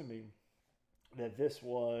something to me that this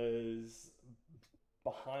was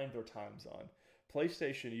behind their times on.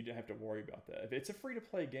 PlayStation, you didn't have to worry about that. If it's a free to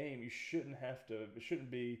play game, you shouldn't have to. It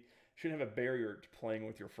shouldn't have a barrier to playing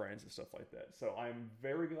with your friends and stuff like that. So I'm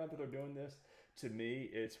very glad that they're doing this. To me,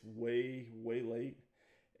 it's way late,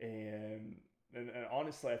 and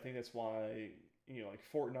honestly, I think that's why like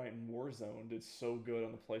Fortnite and Warzone did so good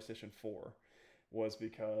on the PlayStation 4 was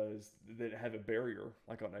because they didn't have a barrier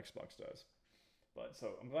like on Xbox does. But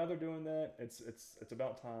so I'm glad they're doing that. It's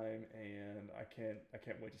about time, and I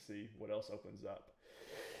can't wait to see what else opens up.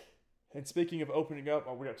 And speaking of opening up,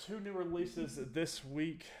 we got two new releases this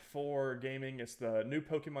week for gaming. It's the new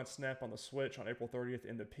Pokemon Snap on the Switch on April 30th,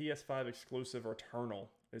 and the PS5 exclusive Returnal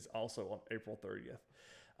is also on April 30th.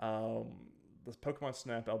 This Pokemon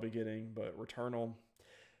Snap I'll be getting, but Returnal,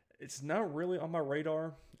 it's not really on my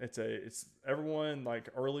radar. It's everyone, like,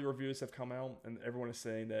 early reviews have come out and everyone is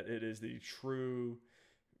saying that it is the true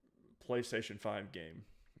PlayStation 5 game,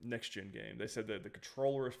 next gen game. They said that the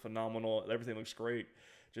controller is phenomenal, everything looks great.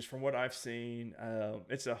 Just from what I've seen,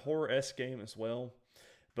 it's a horror-esque game as well,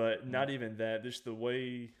 but not even that. Just the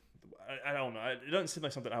way, I don't know. It doesn't seem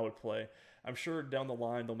like something I would play. I'm sure down the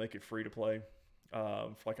line they'll make it free to play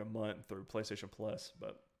for like a month through PlayStation Plus,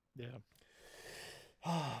 but Yeah.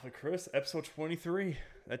 but Chris, episode 23.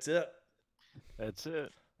 That's it. That's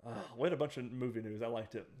it. We had a bunch of movie news. I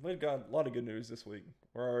liked it. We got a lot of good news this week.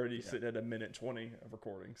 We're already sitting at a minute 20 of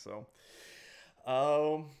recording. So,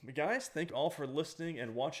 guys, thank all for listening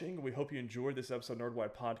and watching. We hope you enjoyed this episode of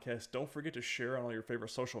Nerdwide Podcast. Don't forget to share on all your favorite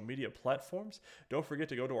social media platforms. Don't forget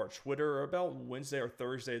to go to our Twitter about Wednesday or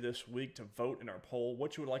Thursday this week to vote in our poll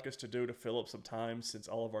what you would like us to do to fill up some time since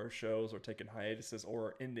all of our shows are taking hiatuses or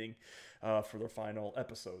are ending for their final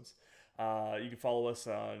episodes. You can follow us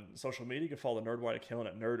on social media. You can follow the Nerdwide account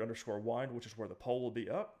at nerd_wide, which is where the poll will be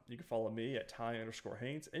up. You can follow me at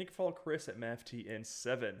Ty_Haynes, and you can follow Chris at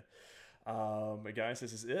MavTN7. Guys,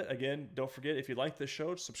 this is it. Again, don't forget, if you like this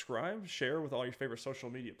show, subscribe, share with all your favorite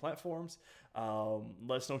social media platforms.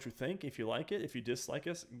 Let us know what you think. If you like it, if you dislike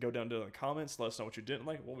us, go down to the comments. Let us know what you didn't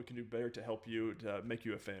like, what we can do better to help you, to make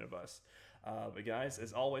you a fan of us. But guys,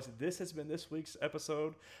 as always, this has been this week's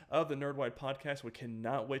episode of the Nerdwide Podcast. We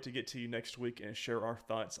cannot wait to get to you next week and share our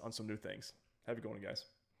thoughts on some new things. Have a good one, guys.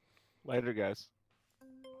 Later, guys.